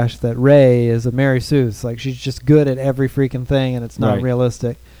backlash that Rey is a Mary Sue. It's like she's just good at every freaking thing, and it's not Right.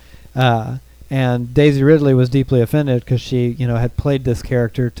 realistic. And Daisy Ridley was deeply offended because she, had played this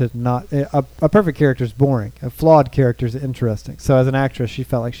character to not a perfect character is boring. A flawed character is interesting. So as an actress, she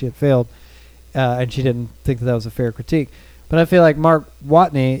felt like she had failed, and she didn't think that was a fair critique. But I feel like Mark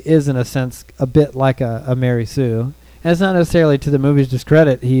Watney is, in a sense, a bit like a Mary Sue. And it's not necessarily to the movie's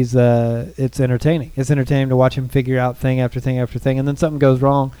discredit. It's entertaining. It's entertaining to watch him figure out thing after thing after thing, and then something goes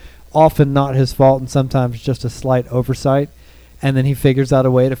wrong, often not his fault, and sometimes just a slight oversight. And then he figures out a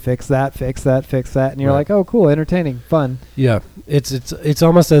way to fix that, and you're Right. like, oh, cool, entertaining, fun. Yeah, it's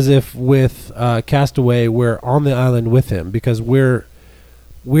almost as if with Castaway we're on the island with him because we're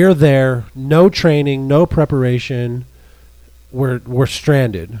there, no training, no preparation. We're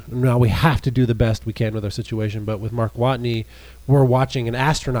stranded. Now we have to do the best we can with our situation. But with Mark Watney, we're watching an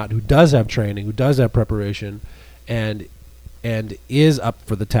astronaut who does have training, who does have preparation, and is up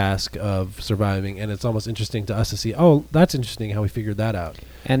for the task of surviving. And it's almost interesting to us to see, oh, that's interesting how we figured that out.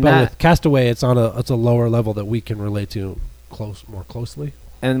 And But with Castaway, it's a lower level that we can relate to more closely.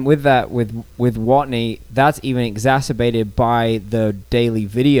 And with that, with Watney, that's even exacerbated by the daily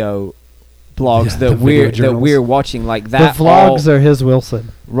video blogs the that video journals. we're watching. Like that, The vlogs are his Wilson.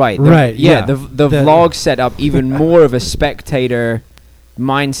 right. Right, Yeah. yeah. The vlogs set up even more of a spectator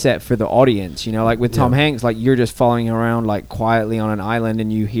mindset for the audience. Like with Tom Hanks, like you're just following around like quietly on an island,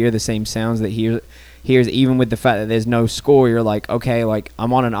 and you hear the same sounds that he hears. Even with the fact that there's no score, you're like, okay, like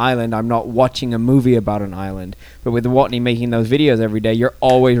I'm on an island. I'm not watching a movie about an island. But with Watney making those videos every day, you're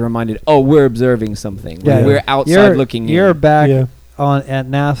always reminded, oh, we're observing something. Like, Yeah. we're outside looking in. You're back Yeah. at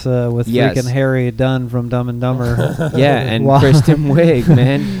NASA with Yes. freaking Harry Dunn from Dumb and Dumber. Yeah, and Wow. Kristen Wiig,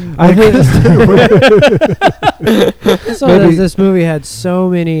 man. I saw this movie had so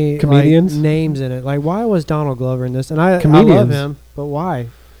many Comedians? names in it. Like, why was Donald Glover in this? And I love Comedians. him, but why?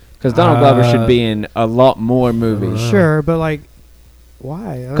 Because Donald Glover should be in a lot more movies. Sure, but like,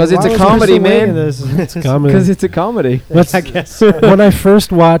 Why? 'Cause it's Why a was comedy, Bruce Wayne man. in this? It's comedy. Because it's a comedy. I guess. When I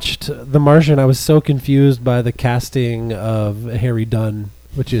first watched The Martian, I was so confused by the casting of Harry Dunn,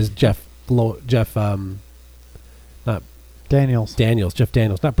 which is Jeff Daniels,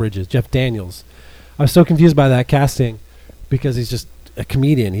 not Bridges, Jeff Daniels. I was so confused by that casting because he's just a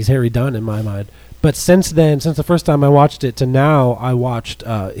comedian. He's Harry Dunn in my mind. But since the first time I watched it to now, I watched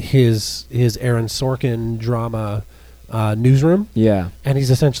his Aaron Sorkin drama Newsroom, Yeah. and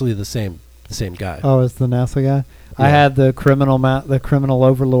he's essentially the same guy. Oh, it's the NASA guy. I Yeah. had the criminal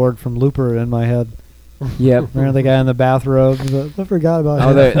overlord from Looper in my head. Yep. Remember the guy in the bathrobe? I forgot about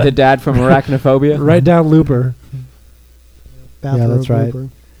Oh, him. the dad from Arachnophobia? Write down Looper. Yeah, that's right. Looper.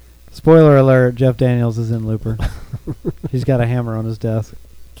 Spoiler alert: Jeff Daniels is in Looper. He's got a hammer on his desk.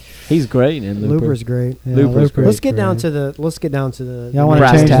 He's great in Looper. Looper's great. Yeah, Looper's great. Let's get down to the. Y'all want to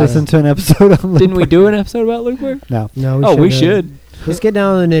brass change tacks. this into an episode on Looper? Didn't we do an episode about Looper? No. No. We should. Let's get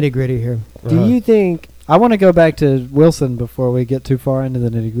down to the nitty gritty here. Do Uh-huh. you think? I want to go back to Wilson before we get too far into the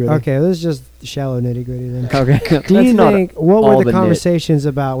nitty gritty. Okay, let's just shallow nitty gritty then. Okay. Do you think what all were the the conversations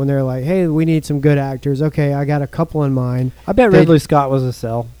about when they're like, "Hey, we need some good actors"? Okay, I got a couple in mind. I bet They- Ridley Scott was a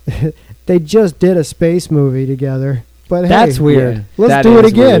sell. They just did a space movie together, but That's hey, weird. Yeah, let's that do it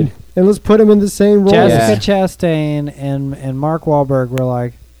is again weird. and let's put them in the same role. Jessica Yeah. Chastain and Mark Wahlberg were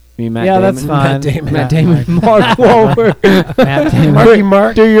like, You mean Matt yeah, Damon? that's fine. Matt Damon. Mark Wahlberg. Matt Damon. Marky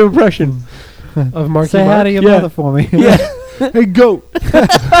Mark Do your impression. of Marky Say Mark. hi to your Yeah. mother for me. Yeah. Hey, go!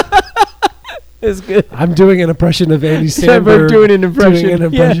 It's good. I'm doing an impression of Andy Trevor Samberg. doing an impression. Doing an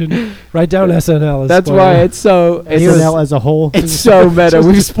impression. Write down SNL. As That's spoiler. why it's so. SNL as a whole. It's so meta.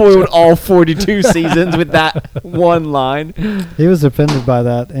 We've spoiled all 42 seasons with that one line. He was offended by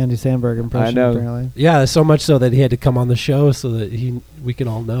that Andy Samberg impression, know. apparently. Yeah, so much so that he had to come on the show so that we could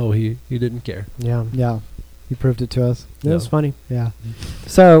all know he didn't care. Yeah, Yeah. He proved it to us. that was funny. Yeah.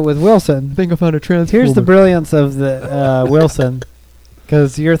 So with Wilson, think I found a transformer. here's the brilliance of the Wilson,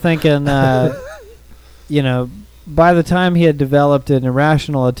 because you're thinking, by the time he had developed an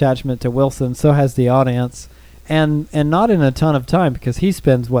irrational attachment to Wilson, so has the audience, and not in a ton of time, because he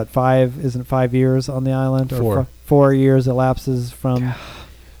spends 5 years on the island, or 4. 4 years elapses from.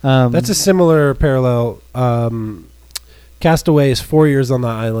 That's a similar parallel. Castaway is 4 years on the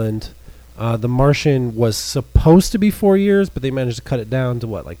island. The Martian was supposed to be 4 years, but they managed to cut it down to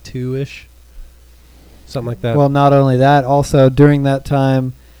what, like 2-ish? Something like that. Well, not only that, also during that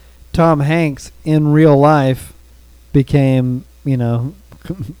time, Tom Hanks in real life became,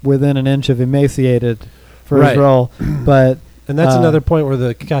 within an inch of emaciated for Right. his role. But and that's another point where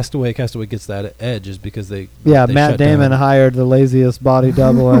the Castaway gets that edge is because they yeah, they Matt shut Damon down. hired the laziest body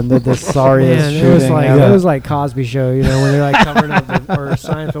double and did the sorriest Man, shooting. it was like ever. it was like Cosby Show, when they're like covering up or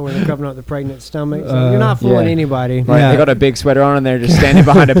Seinfeld when they're covering up the pregnant stomach. So you're not fooling Yeah. anybody. Like, Yeah. they got a big sweater on and they're just standing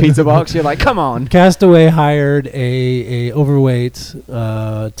behind a pizza box. You're like, come on. Castaway hired a overweight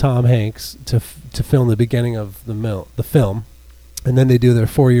Tom Hanks to film the beginning of the film, and then they do their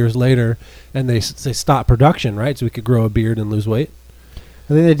 4 years later, and they stop production, right? So we could grow a beard and lose weight.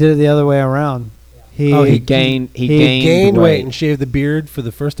 I think they did it the other way around. He gained weight and shaved the beard for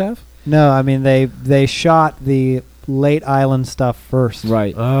the first half. No, I mean they shot the late island stuff first.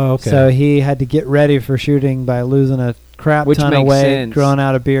 Right. Oh, okay. So he had to get ready for shooting by losing a crap Which ton of makes weight, sense. growing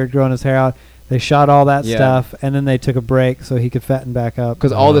out a beard, growing his hair out. They shot all that Yeah. stuff, and then they took a break so he could fatten back up.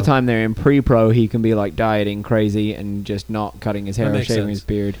 Because all the time they're in pre-pro, he can be like dieting crazy and just not cutting his hair That or makes shaving sense. his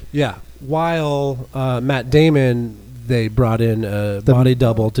beard. Yeah. While Matt Damon, they brought in a body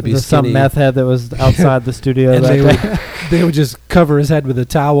double to be There's skinny. some meth head that was outside the studio. and that they day. would, they would just cover his head with a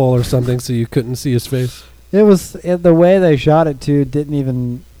towel or something so you couldn't see his face. It was the way they shot it too. Didn't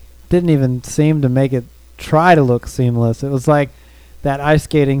even seem to make it try to look seamless. It was like that ice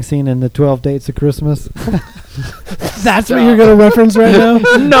skating scene in the 12 Dates of Christmas. That's what you're going to reference right now?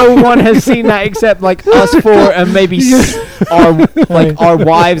 No one has seen that except like us four and maybe our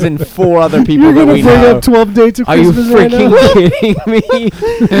wives and 4 other people You're that going we to bring know. up 12 Dates of Are you Christmas right now? freaking kidding me?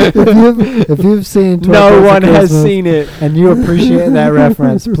 if you've seen 12 No Dates of one has Christmas seen it. and you appreciate that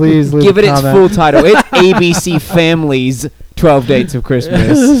reference, please leave Give a it its comment. full title. It's ABC Family's 12 Dates of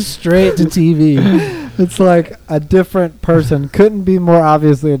Christmas. Straight to TV. It's like a different person. Couldn't be more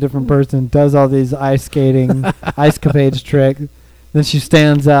obviously a different person. Does all these ice skating, ice capades trick. Then she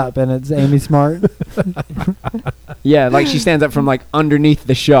stands up and it's Amy Smart. Yeah, like she stands up from like underneath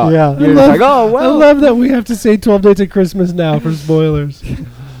the shot. Yeah. You're just like, oh, I well. love that we have to say 12 Dates of Christmas now for spoilers.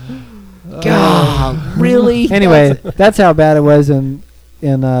 God, really? Anyway, that's how bad it was in the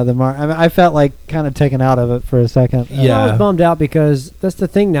I mean, I felt like kind of taken out of it for a second. Yeah. I was bummed out because that's the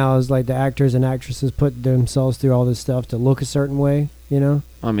thing now is like the actors and actresses put themselves through all this stuff to look a certain way, you know.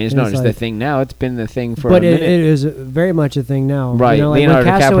 I mean, it's And not it's just like- the thing now. It's been the thing for But a minute. it is very much a thing now. Right. You know, like Leonardo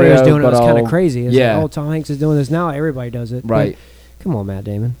when Castaway was DiCaprio doing it, it was got kind all- of crazy. It's yeah. like, oh, Tom Hanks is doing this now. Everybody does it. But Right. come on, Matt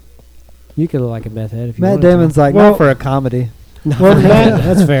Damon. You could look like a meth head if you Matt wanted to. Damon's like, Well- not for a comedy. Well, Matt,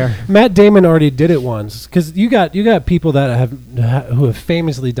 That's fair. Matt Damon already did it once because you got people that who have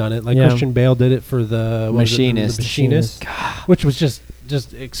famously done it. Like Yeah. Christian Bale did it for the what was it? Machinist. The Machinist, which was just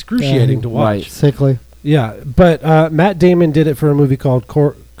excruciating Yeah. to watch. Right. Sickly. Yeah, but Matt Damon did it for a movie called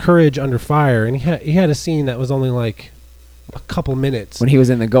Courage Under Fire, and he had a scene that was only like a couple minutes. When he was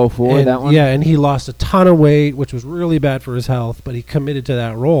in the Gulf War, And, that one? yeah, and he lost a ton of weight, which was really bad for his health. But he committed to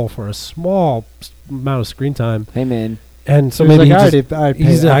that role for a small amount of screen time, Hey, man. and so He was maybe like,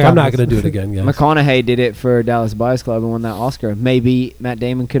 he's like, I'm not going to do it again, guys. McConaughey did it for Dallas Buyers Club and won that Oscar. Maybe Matt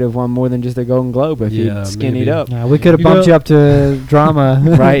Damon could have won more than just a Golden Globe if Yeah, he'd skinnied maybe. up. We could have You bumped know- you up to drama.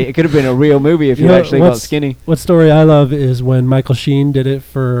 Right. It could have been a real movie if You you know, actually got what's- skinny. What story I love is when Michael Sheen did it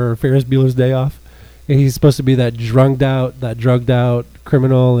for Ferris Bueller's Day Off. And he's supposed to be that drugged out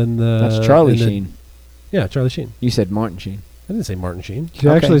criminal in the. That's Charlie in the- Sheen. Yeah, Charlie Sheen. You said Martin Sheen. I didn't say Martin Sheen. You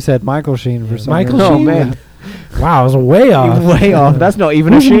actually said Michael Sheen for some Michael reason. Sheen. Oh, man. Wow, I was way off. Way off. That's not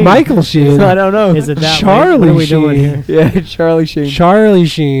even Who's a Sheen. Michael Sheen? I don't know. Is it that Charlie way? What are we doing Sheen. here? Yeah, Charlie Sheen. Charlie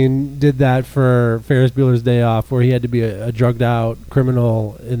Sheen did that for Ferris Bueller's Day Off, where he had to be a drugged out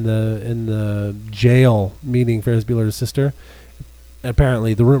criminal in the jail meeting Ferris Bueller's sister.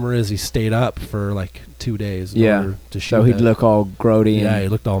 Apparently, the rumor is he stayed up for like 2 days. In Yeah. order to shoot So he'd that. look all grody Yeah, he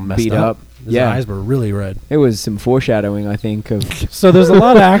and looked all messed beat up. His Yeah. eyes were really red. It was some foreshadowing, I think, of So there's a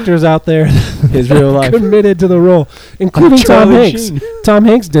lot of actors out there his real life. committed to the role, including Tom Charlie Hanks. Sheen. Tom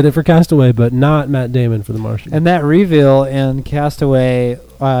Hanks did it for Castaway, but not Matt Damon for The Martian. And that reveal in Castaway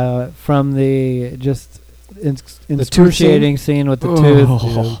from the just excruciating scene with the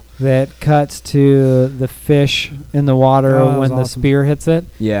tooth that cuts to the fish in the water Oh, that was when the awesome. spear hits it.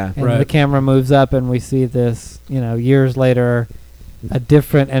 Yeah. And Right. the camera moves up and we see this, years later, a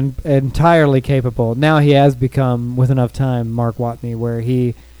different and entirely capable. Now he has become, with enough time, Mark Watney, where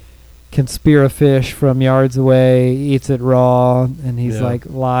he can spear a fish from yards away, eats it raw, and he's Yeah. like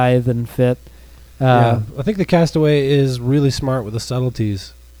lithe and fit. Yeah, I think the Castaway is really smart with the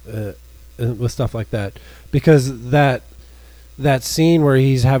subtleties, and with stuff like that, because that scene where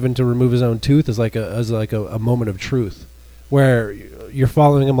he's having to remove his own tooth is like a moment of truth, where you're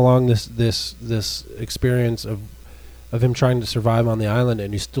following him along this experience of him trying to survive on the island,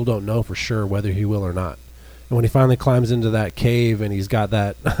 and you still don't know for sure whether he will or not. And when he finally climbs into that cave and he's got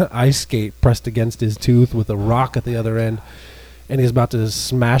that ice skate pressed against his tooth with a rock at the other end, and he's about to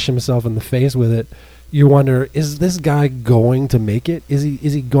smash himself in the face with it, you wonder, is this guy going to make it? Is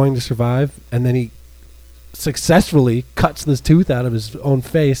he going to survive? And then he successfully cuts this tooth out of his own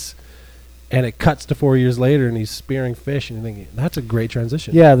face, and it cuts to 4 years later, and he's spearing fish, and you're thinking, that's a great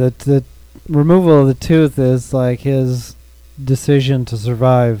transition. Yeah, the removal of the tooth is like his decision to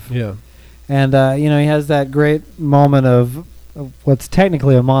survive. Yeah. And, he has that great moment of what's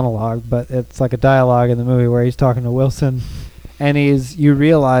technically a monologue, but it's like a dialogue in the movie where he's talking to Wilson, and you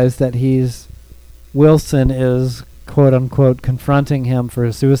realize that Wilson is, quote unquote, confronting him for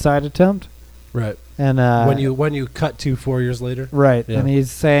a suicide attempt. Right. And When you cut to 4 years later. right, Yeah. and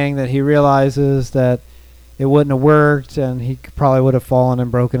he's saying that he realizes that it wouldn't have worked, and he probably would have fallen and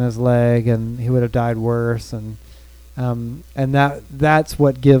broken his leg, and he would have died worse, and that's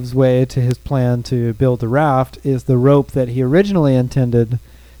what gives way to his plan to build the raft, is the rope that he originally intended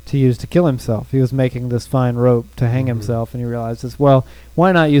to use to kill himself. He was making this fine rope to hang himself, and he realizes, well,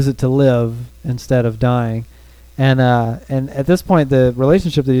 why not use it to live instead of dying? And at this point, the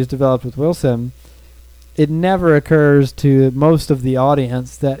relationship that he's developed with Wilson, it never occurs to most of the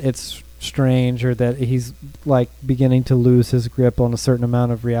audience that it's strange or that he's like beginning to lose his grip on a certain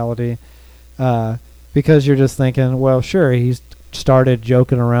amount of reality, because you're just thinking, well, sure, he's started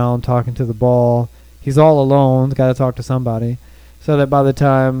joking around, talking to the ball. He's all alone, got to talk to somebody. So that by the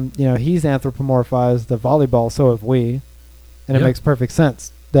time, he's anthropomorphized the volleyball, so have we. And it Yep. makes perfect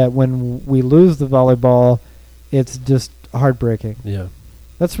sense that when we lose the volleyball, it's just heartbreaking. Yeah.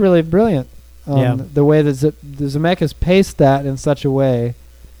 That's really brilliant. Yeah. The way that the Zemeckis paced that in such a way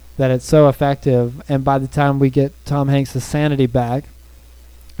that it's so effective, and by the time we get Tom Hanks' sanity back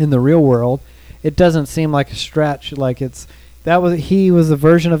in the real world, it doesn't seem like a stretch. Like he was a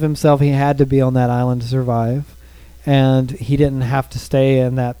version of himself. He had to be on that island to survive, and he didn't have to stay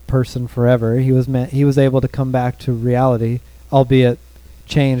in that person forever. He was able to come back to reality, albeit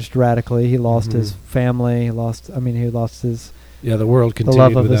changed radically. He lost his family. He lost his Yeah, the world the continued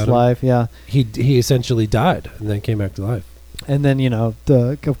love of without his him. life. Yeah. He essentially died and then came back to life. And then,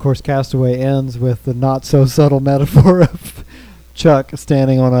 of course, Castaway ends with the not so subtle metaphor of Chuck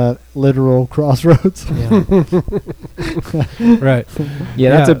standing on a literal crossroads. Right. Yeah,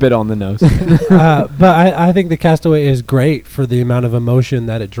 that's Yeah. a bit on the nose. But I think the Castaway is great for the amount of emotion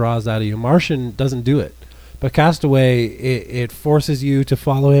that it draws out of you. Martian doesn't do it. But Castaway, it forces you to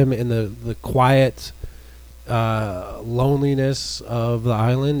follow him in the quiet loneliness of the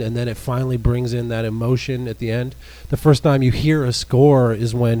island, and then it finally brings in that emotion at the end. The first time you hear a score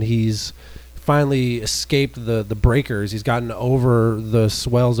is when he's finally escaped the breakers. He's gotten over the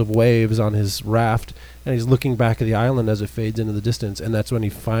swells of waves on his raft, and he's looking back at the island as it fades into the distance, and that's when you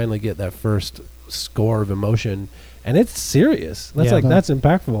finally get that first score of emotion, and it's serious. That's that's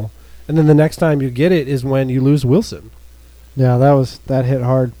impactful. And then the next time you get it is when you lose Wilson. Yeah, that hit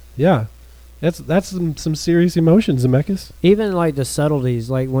hard. Yeah, that's some serious emotions, Zemeckis. Even like the subtleties,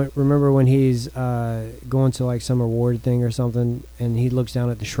 like remember when he's going to like some reward thing or something, and he looks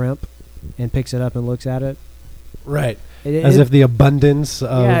down at the shrimp and picks it up and looks at it. Right. As if the abundance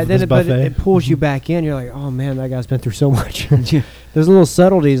of this but buffet. it pulls you back in. You're like, oh man, that guy's been through so much. Those little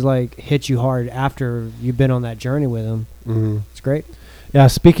subtleties like hit you hard after you've been on that journey with him. Mm-hmm. It's great. Yeah,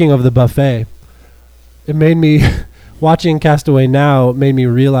 speaking of the buffet, it made me, watching Castaway now, made me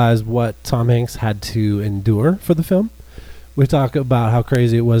realize what Tom Hanks had to endure for the film. We talk about how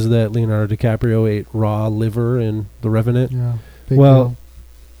crazy it was that Leonardo DiCaprio ate raw liver in The Revenant. Yeah. Well,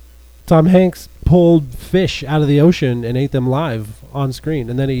 Tom Hanks pulled fish out of the ocean and ate them live on screen.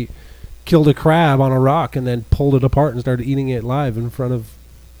 And then he killed a crab on a rock and then pulled it apart and started eating it live in front of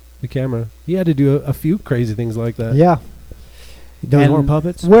the camera. He had to do a few crazy things like that. Yeah. Doing And more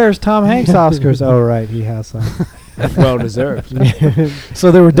puppets. Where's Tom Hanks Oscars? Oh, right, he has some. Well deserved.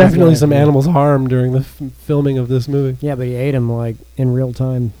 So there were definitely some animals harmed during the filming of this movie. Yeah, but he ate them like in real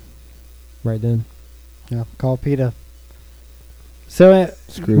time, right then. Yeah, call PETA. So,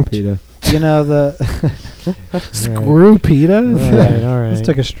 Screw PETA. you know, the Screw PETA? All right, all right. this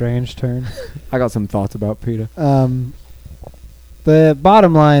took a strange turn. I got some thoughts about PETA. The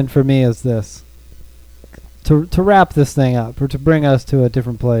bottom line for me is this. To wrap this thing up, or to bring us to a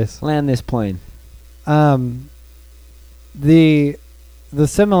different place. Land this plane. The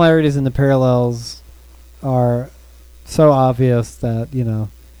similarities and the parallels are so obvious that, you know,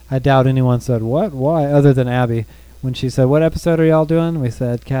 I doubt anyone said, what? Why? Other than Abby. When she said, what episode are y'all doing? We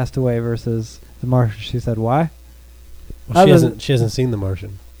said Castaway versus The Martian. She said, why? Well, she hasn't seen The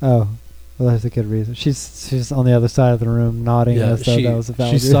Martian. Oh, well, that's a good reason. She's on the other side of the room nodding as though that was a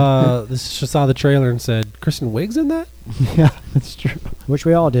valid reason. She saw the trailer and said, Kristen Wiig's in that? Yeah, that's true. Which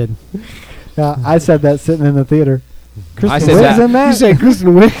we all did. Yeah, I said that sitting in the theater. I Kristen said Wiig's that. in that? You say Kristen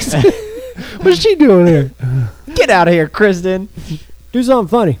Wiig? What's she doing here? Get out of here, Kristen. Do something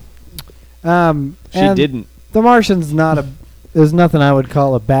funny. She and didn't. The Martian's there's nothing I would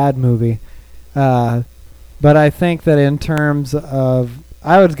call a bad movie. But I think that in terms of,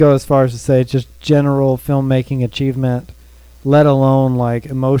 I would go as far as to say just general filmmaking achievement, let alone like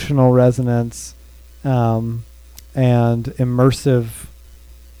emotional resonance, and immersive,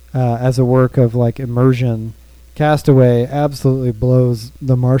 as a work of like immersion, Castaway absolutely blows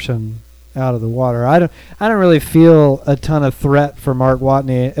The Martian out of the water. I don't really feel a ton of threat for Mark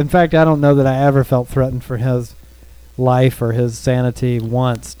Watney. In fact, I don't know that I ever felt threatened for his life or his sanity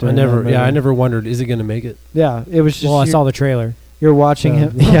once. I never wondered, is he going to make it? Yeah, it was just. Well, I saw the trailer. You're watching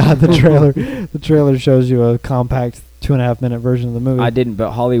him. Yeah, the trailer. The trailer shows you a compact 2.5-minute version of the movie. I didn't,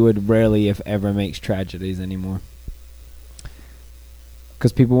 but Hollywood rarely, if ever, makes tragedies anymore.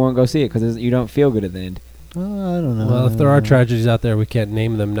 Because people won't go see it because you don't feel good at the end. I don't know. Well, if there are tragedies out there, we can't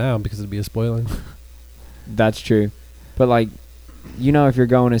name them now because it'd be a spoiler. That's true. But, like, you know, if you're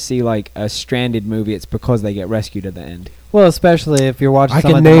going to see, like, a stranded movie, it's because they get rescued at the end. Well, especially if you're watching. I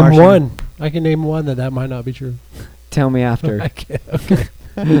can name one. I can name one that might not be true. Tell me after. I can't. Okay.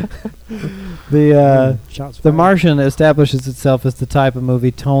 The Martian establishes itself as the type of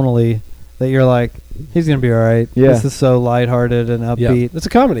movie tonally that you're like, he's gonna be all right. Yeah. This is so lighthearted and upbeat. It's a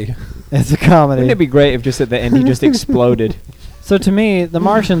comedy. It's a comedy. Wouldn't it be great if just at the end he just exploded? So to me, The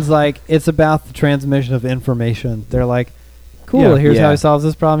Martian's like, it's about the transmission of information. They're like, cool, here's how he solves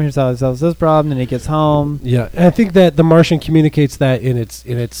this problem, here's how he solves this problem, and he gets home. Yeah, and I think that The Martian communicates that in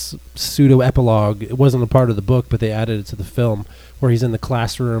its pseudo epilogue. It wasn't a part of the book, but they added it to the film, where he's in the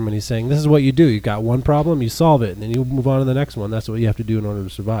classroom and he's saying, "This is what you do. You got one problem, you solve it, and then you move on to the next one. That's what you have to do in order to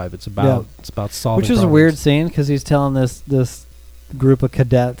survive." It's about solving. Which is a weird scene because he's telling this group of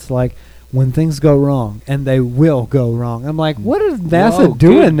cadets like, when things go wrong, and they will go wrong. I'm like, what is NASA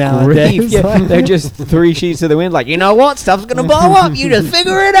doing nowadays? Yeah, they're just 3 sheets of the wind. Like, you know what? Stuff's gonna blow up. You just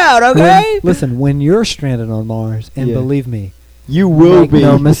figure it out, okay? Listen, when you're stranded on Mars, and believe me, You will Make be.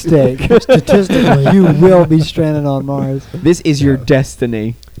 no mistake. Statistically, you will be stranded on Mars. This is your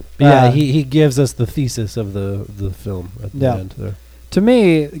destiny. But yeah, he gives us the thesis of the film at the end there. To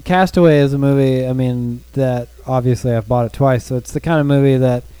me, Castaway is a movie, I mean, that obviously I've bought it twice, so it's the kind of movie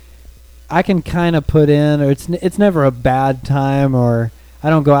that I can kind of put in, or it's never a bad time, or I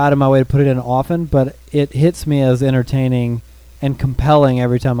don't go out of my way to put it in often, but it hits me as entertaining and compelling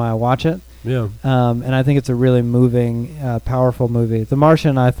every time I watch it. Yeah. And I think it's a really moving, powerful movie. The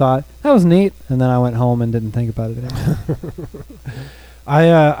Martian, I thought, that was neat, and then I went home and didn't think about it anymore.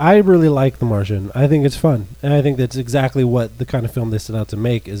 I really like The Martian. I think it's fun, and I think that's exactly what the kind of film they set out to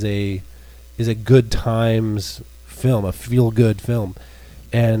make is a good times film, a feel good film,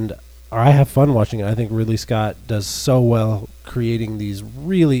 and I have fun watching it. I think Ridley Scott does so well creating these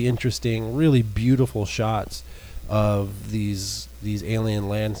really interesting, really beautiful shots of these alien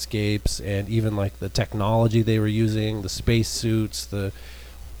landscapes, and even like the technology they were using, the space suits, the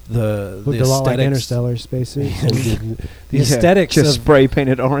Looked a lot like aesthetics. Interstellar spacesuit. The aesthetics just of spray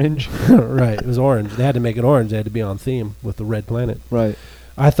painted orange. right, it was orange. They had to make it orange. They had to be on theme with the red planet. Right.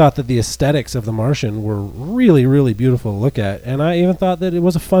 I thought that the aesthetics of The Martian were really, really beautiful to look at, and I even thought that it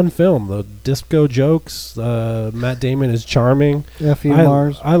was a fun film. The disco jokes, Matt Damon is charming. F.U.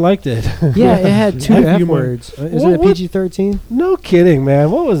 Mars. I liked it. Yeah, it had two F F you words. Is What- it a what? PG-13? No kidding,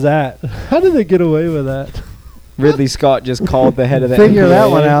 man. What was that? How did they get away with that? Ridley Scott just called the head of the Figure NPA. that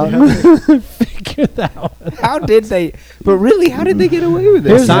one out. Figure that one. How did they? But really, how did they get away with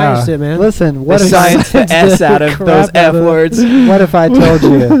Here's this? science it, man. Listen, The what if science the S out of crap those out F of it. words. What if I told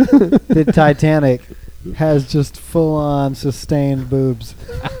you that Titanic has just full-on sustained boobs?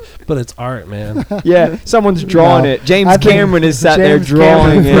 But it's art, man. Yeah, someone's drawing No. it. James I think Cameron is sat there James drawing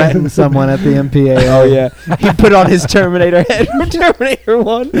Cameron it. threatened someone at the MPAA. Oh yeah, he put on his Terminator head from Terminator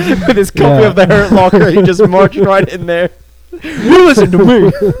 1 with his copy Yeah. of the Hurt Locker. He just marched right in there. You listen to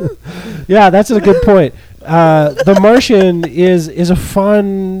me. Yeah, that's a good point. The Martian is a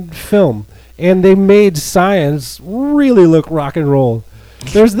fun film, and they made science really look rock and roll.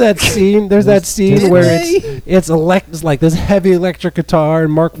 There's that scene. There's that scene Did where they? it's like this heavy electric guitar,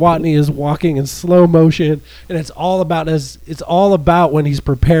 and Mark Watney is walking in slow motion, and it's all about when he's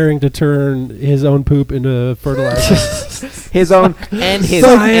preparing to turn his own poop into fertilizer. His own and his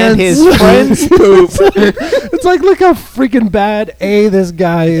Science. friend's poop. It's like, look how freaking bad this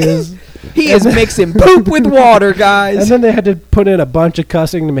guy is. He is mixing poop with water, guys. And then they had to put in a bunch of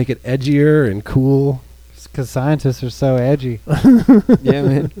cussing to make it edgier and cool. Because scientists are so edgy. Yeah,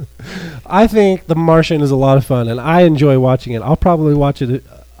 man. I think The Martian is a lot of fun, and I enjoy watching it. I'll probably watch it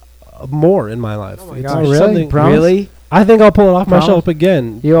more in my life. Oh my It's gosh. Really? something- Promise? Really? I think I'll pull it off my Promise? shelf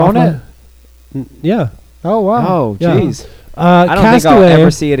again. You own Off it? Yeah. Oh, wow. Oh, Yeah. jeez. I don't think Castaway, I'll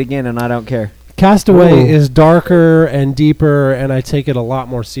ever see it again, and I don't care. Castaway Ooh. is darker and deeper, and I take it a lot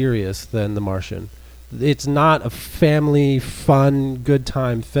more serious than The Martian. It's not a family, fun, good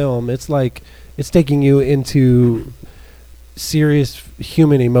time film. It's like it's taking you into serious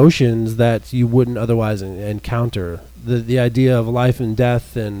human emotions that you wouldn't otherwise encounter. The idea of life and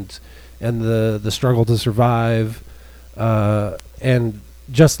death and the struggle to survive, and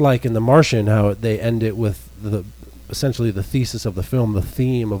just like in The Martian, how they end it with essentially the thesis of the film, the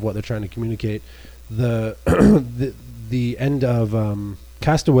theme of what they're trying to communicate. The the end of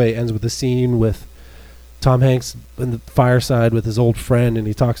Castaway ends with a scene with Tom Hanks in the fireside with his old friend, and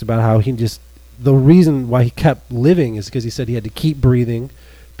he talks about how the reason why he kept living is because he said he had to keep breathing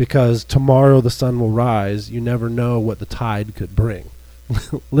because tomorrow the sun will rise. You never know what the tide could bring.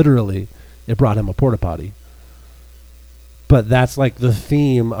 Literally, it brought him a porta potty. But that's like the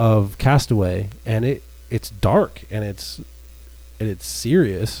theme of Castaway, and it's dark and it's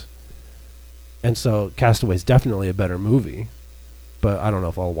serious. And so Castaway is definitely a better movie, but I don't know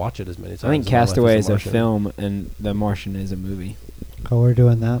if I'll watch it as many times. I think as my life Castaway is The a Martian. film, and The Martian is a movie. Oh, we're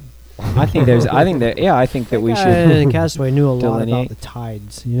doing that. I think that we And should. Castaway knew a lot about delineate. the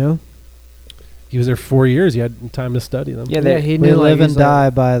tides, you know? He was there 4 years. He had time to study them. Yeah, Yeah, they- he We knew like, live and he's like, die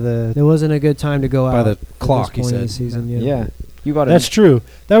by the... It wasn't a good time to go out By the at this clock, he point in the said. season. Yeah, you got That's true.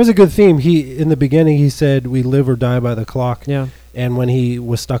 That was a good theme. In the beginning, he said, "We live or die by the clock." Yeah. And when he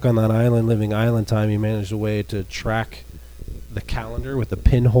was stuck on that island, living island time, he managed a way to track the calendar with the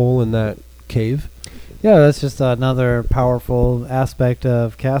pinhole in that cave. Yeah, that's just another powerful aspect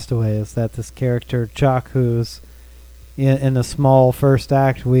of Castaway is that this character, Chuck, who's in the small first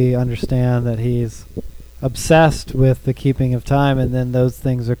act, we understand that he's obsessed with the keeping of time, and then those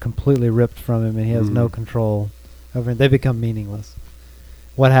things are completely ripped from him, and he has no Mhm. control over it. They become meaningless.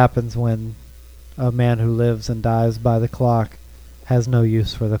 What happens when a man who lives and dies by the clock has no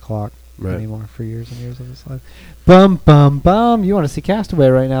use for the clock? Right. anymore for years and years of his life. Bum, bum, bum. You want to see Castaway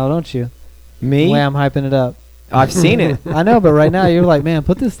right now, don't you? Me? The way I'm hyping it up. I've seen it. I know, but right now you're like, man,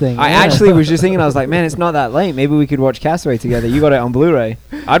 put this thing. I in. actually was just thinking, I was like, man, it's not that late. Maybe we could watch Castaway together. You got it on Blu-ray.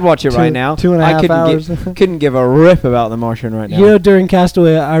 I'd watch it right now. 2.5 hours. Couldn't give a rip about The Martian right now. You know, during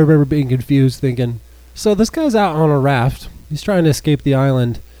Castaway, I remember being confused, thinking, so this guy's out on a raft. He's trying to escape the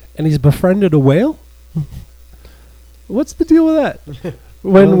island, and he's befriended a whale? What's the deal with that?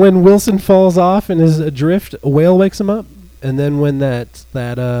 When Wilson falls off and is adrift, a whale wakes him up? And then when that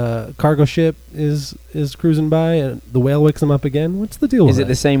cargo ship is cruising by, and the whale wakes him up again, what's the deal with Is it that?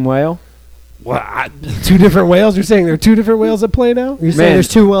 the same whale? Two different whales? You're saying there are two different whales at play now? You're saying there's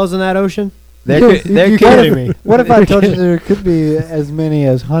two whales in that ocean? There You're could kidding me. What if I told you there could be as many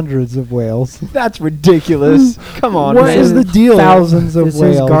as hundreds of whales? That's ridiculous. Come on, What man. is the deal? Thousands of This is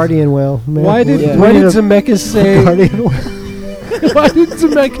whales. guardian whale. Man. Why did Yeah. why did Zemeckis say Guardian whale. why did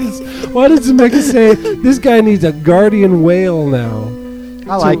Zemeckis say this guy needs a guardian whale now?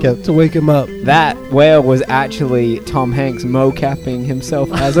 I like it. To wake him up. That whale was actually Tom Hanks mocapping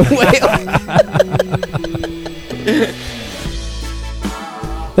himself as a whale.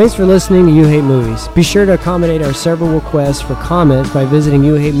 Thanks for listening to You Hate Movies. Be sure to accommodate our several requests for comments by visiting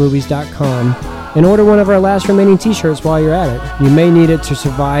youhatemovies.com and order one of our last remaining t-shirts while you're at it. You may need it to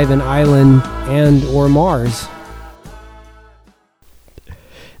survive an island and or Mars.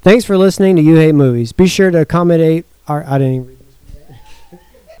 Thanks for listening to You Hate Movies. Be sure to accommodate our... I didn't even read this.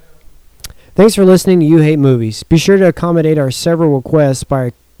 Thanks for listening to You Hate Movies. Be sure to accommodate our several requests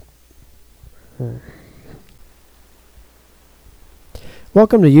by...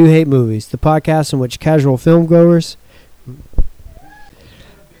 Welcome to You Hate Movies, the podcast in which casual film goers...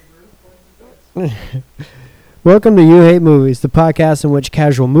 Welcome to You Hate Movies, the podcast in which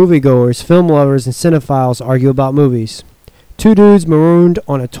casual moviegoers, film lovers, and cinephiles argue about movies. Two dudes marooned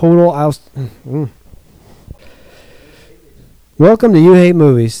on a total... Welcome to You Hate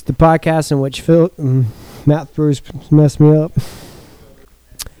Movies, the podcast in which Matt Bruce messed me up.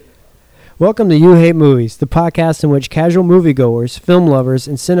 Welcome to You Hate Movies, the podcast in which casual moviegoers, film lovers,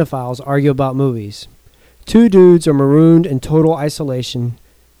 and cinephiles argue about movies. Two dudes are marooned in total isolation,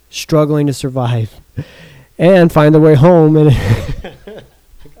 struggling to survive, and find their way home. And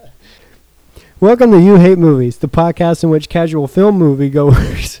Welcome to You Hate Movies, the podcast in which casual film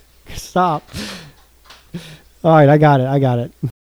moviegoers... Stop. All right, I got it.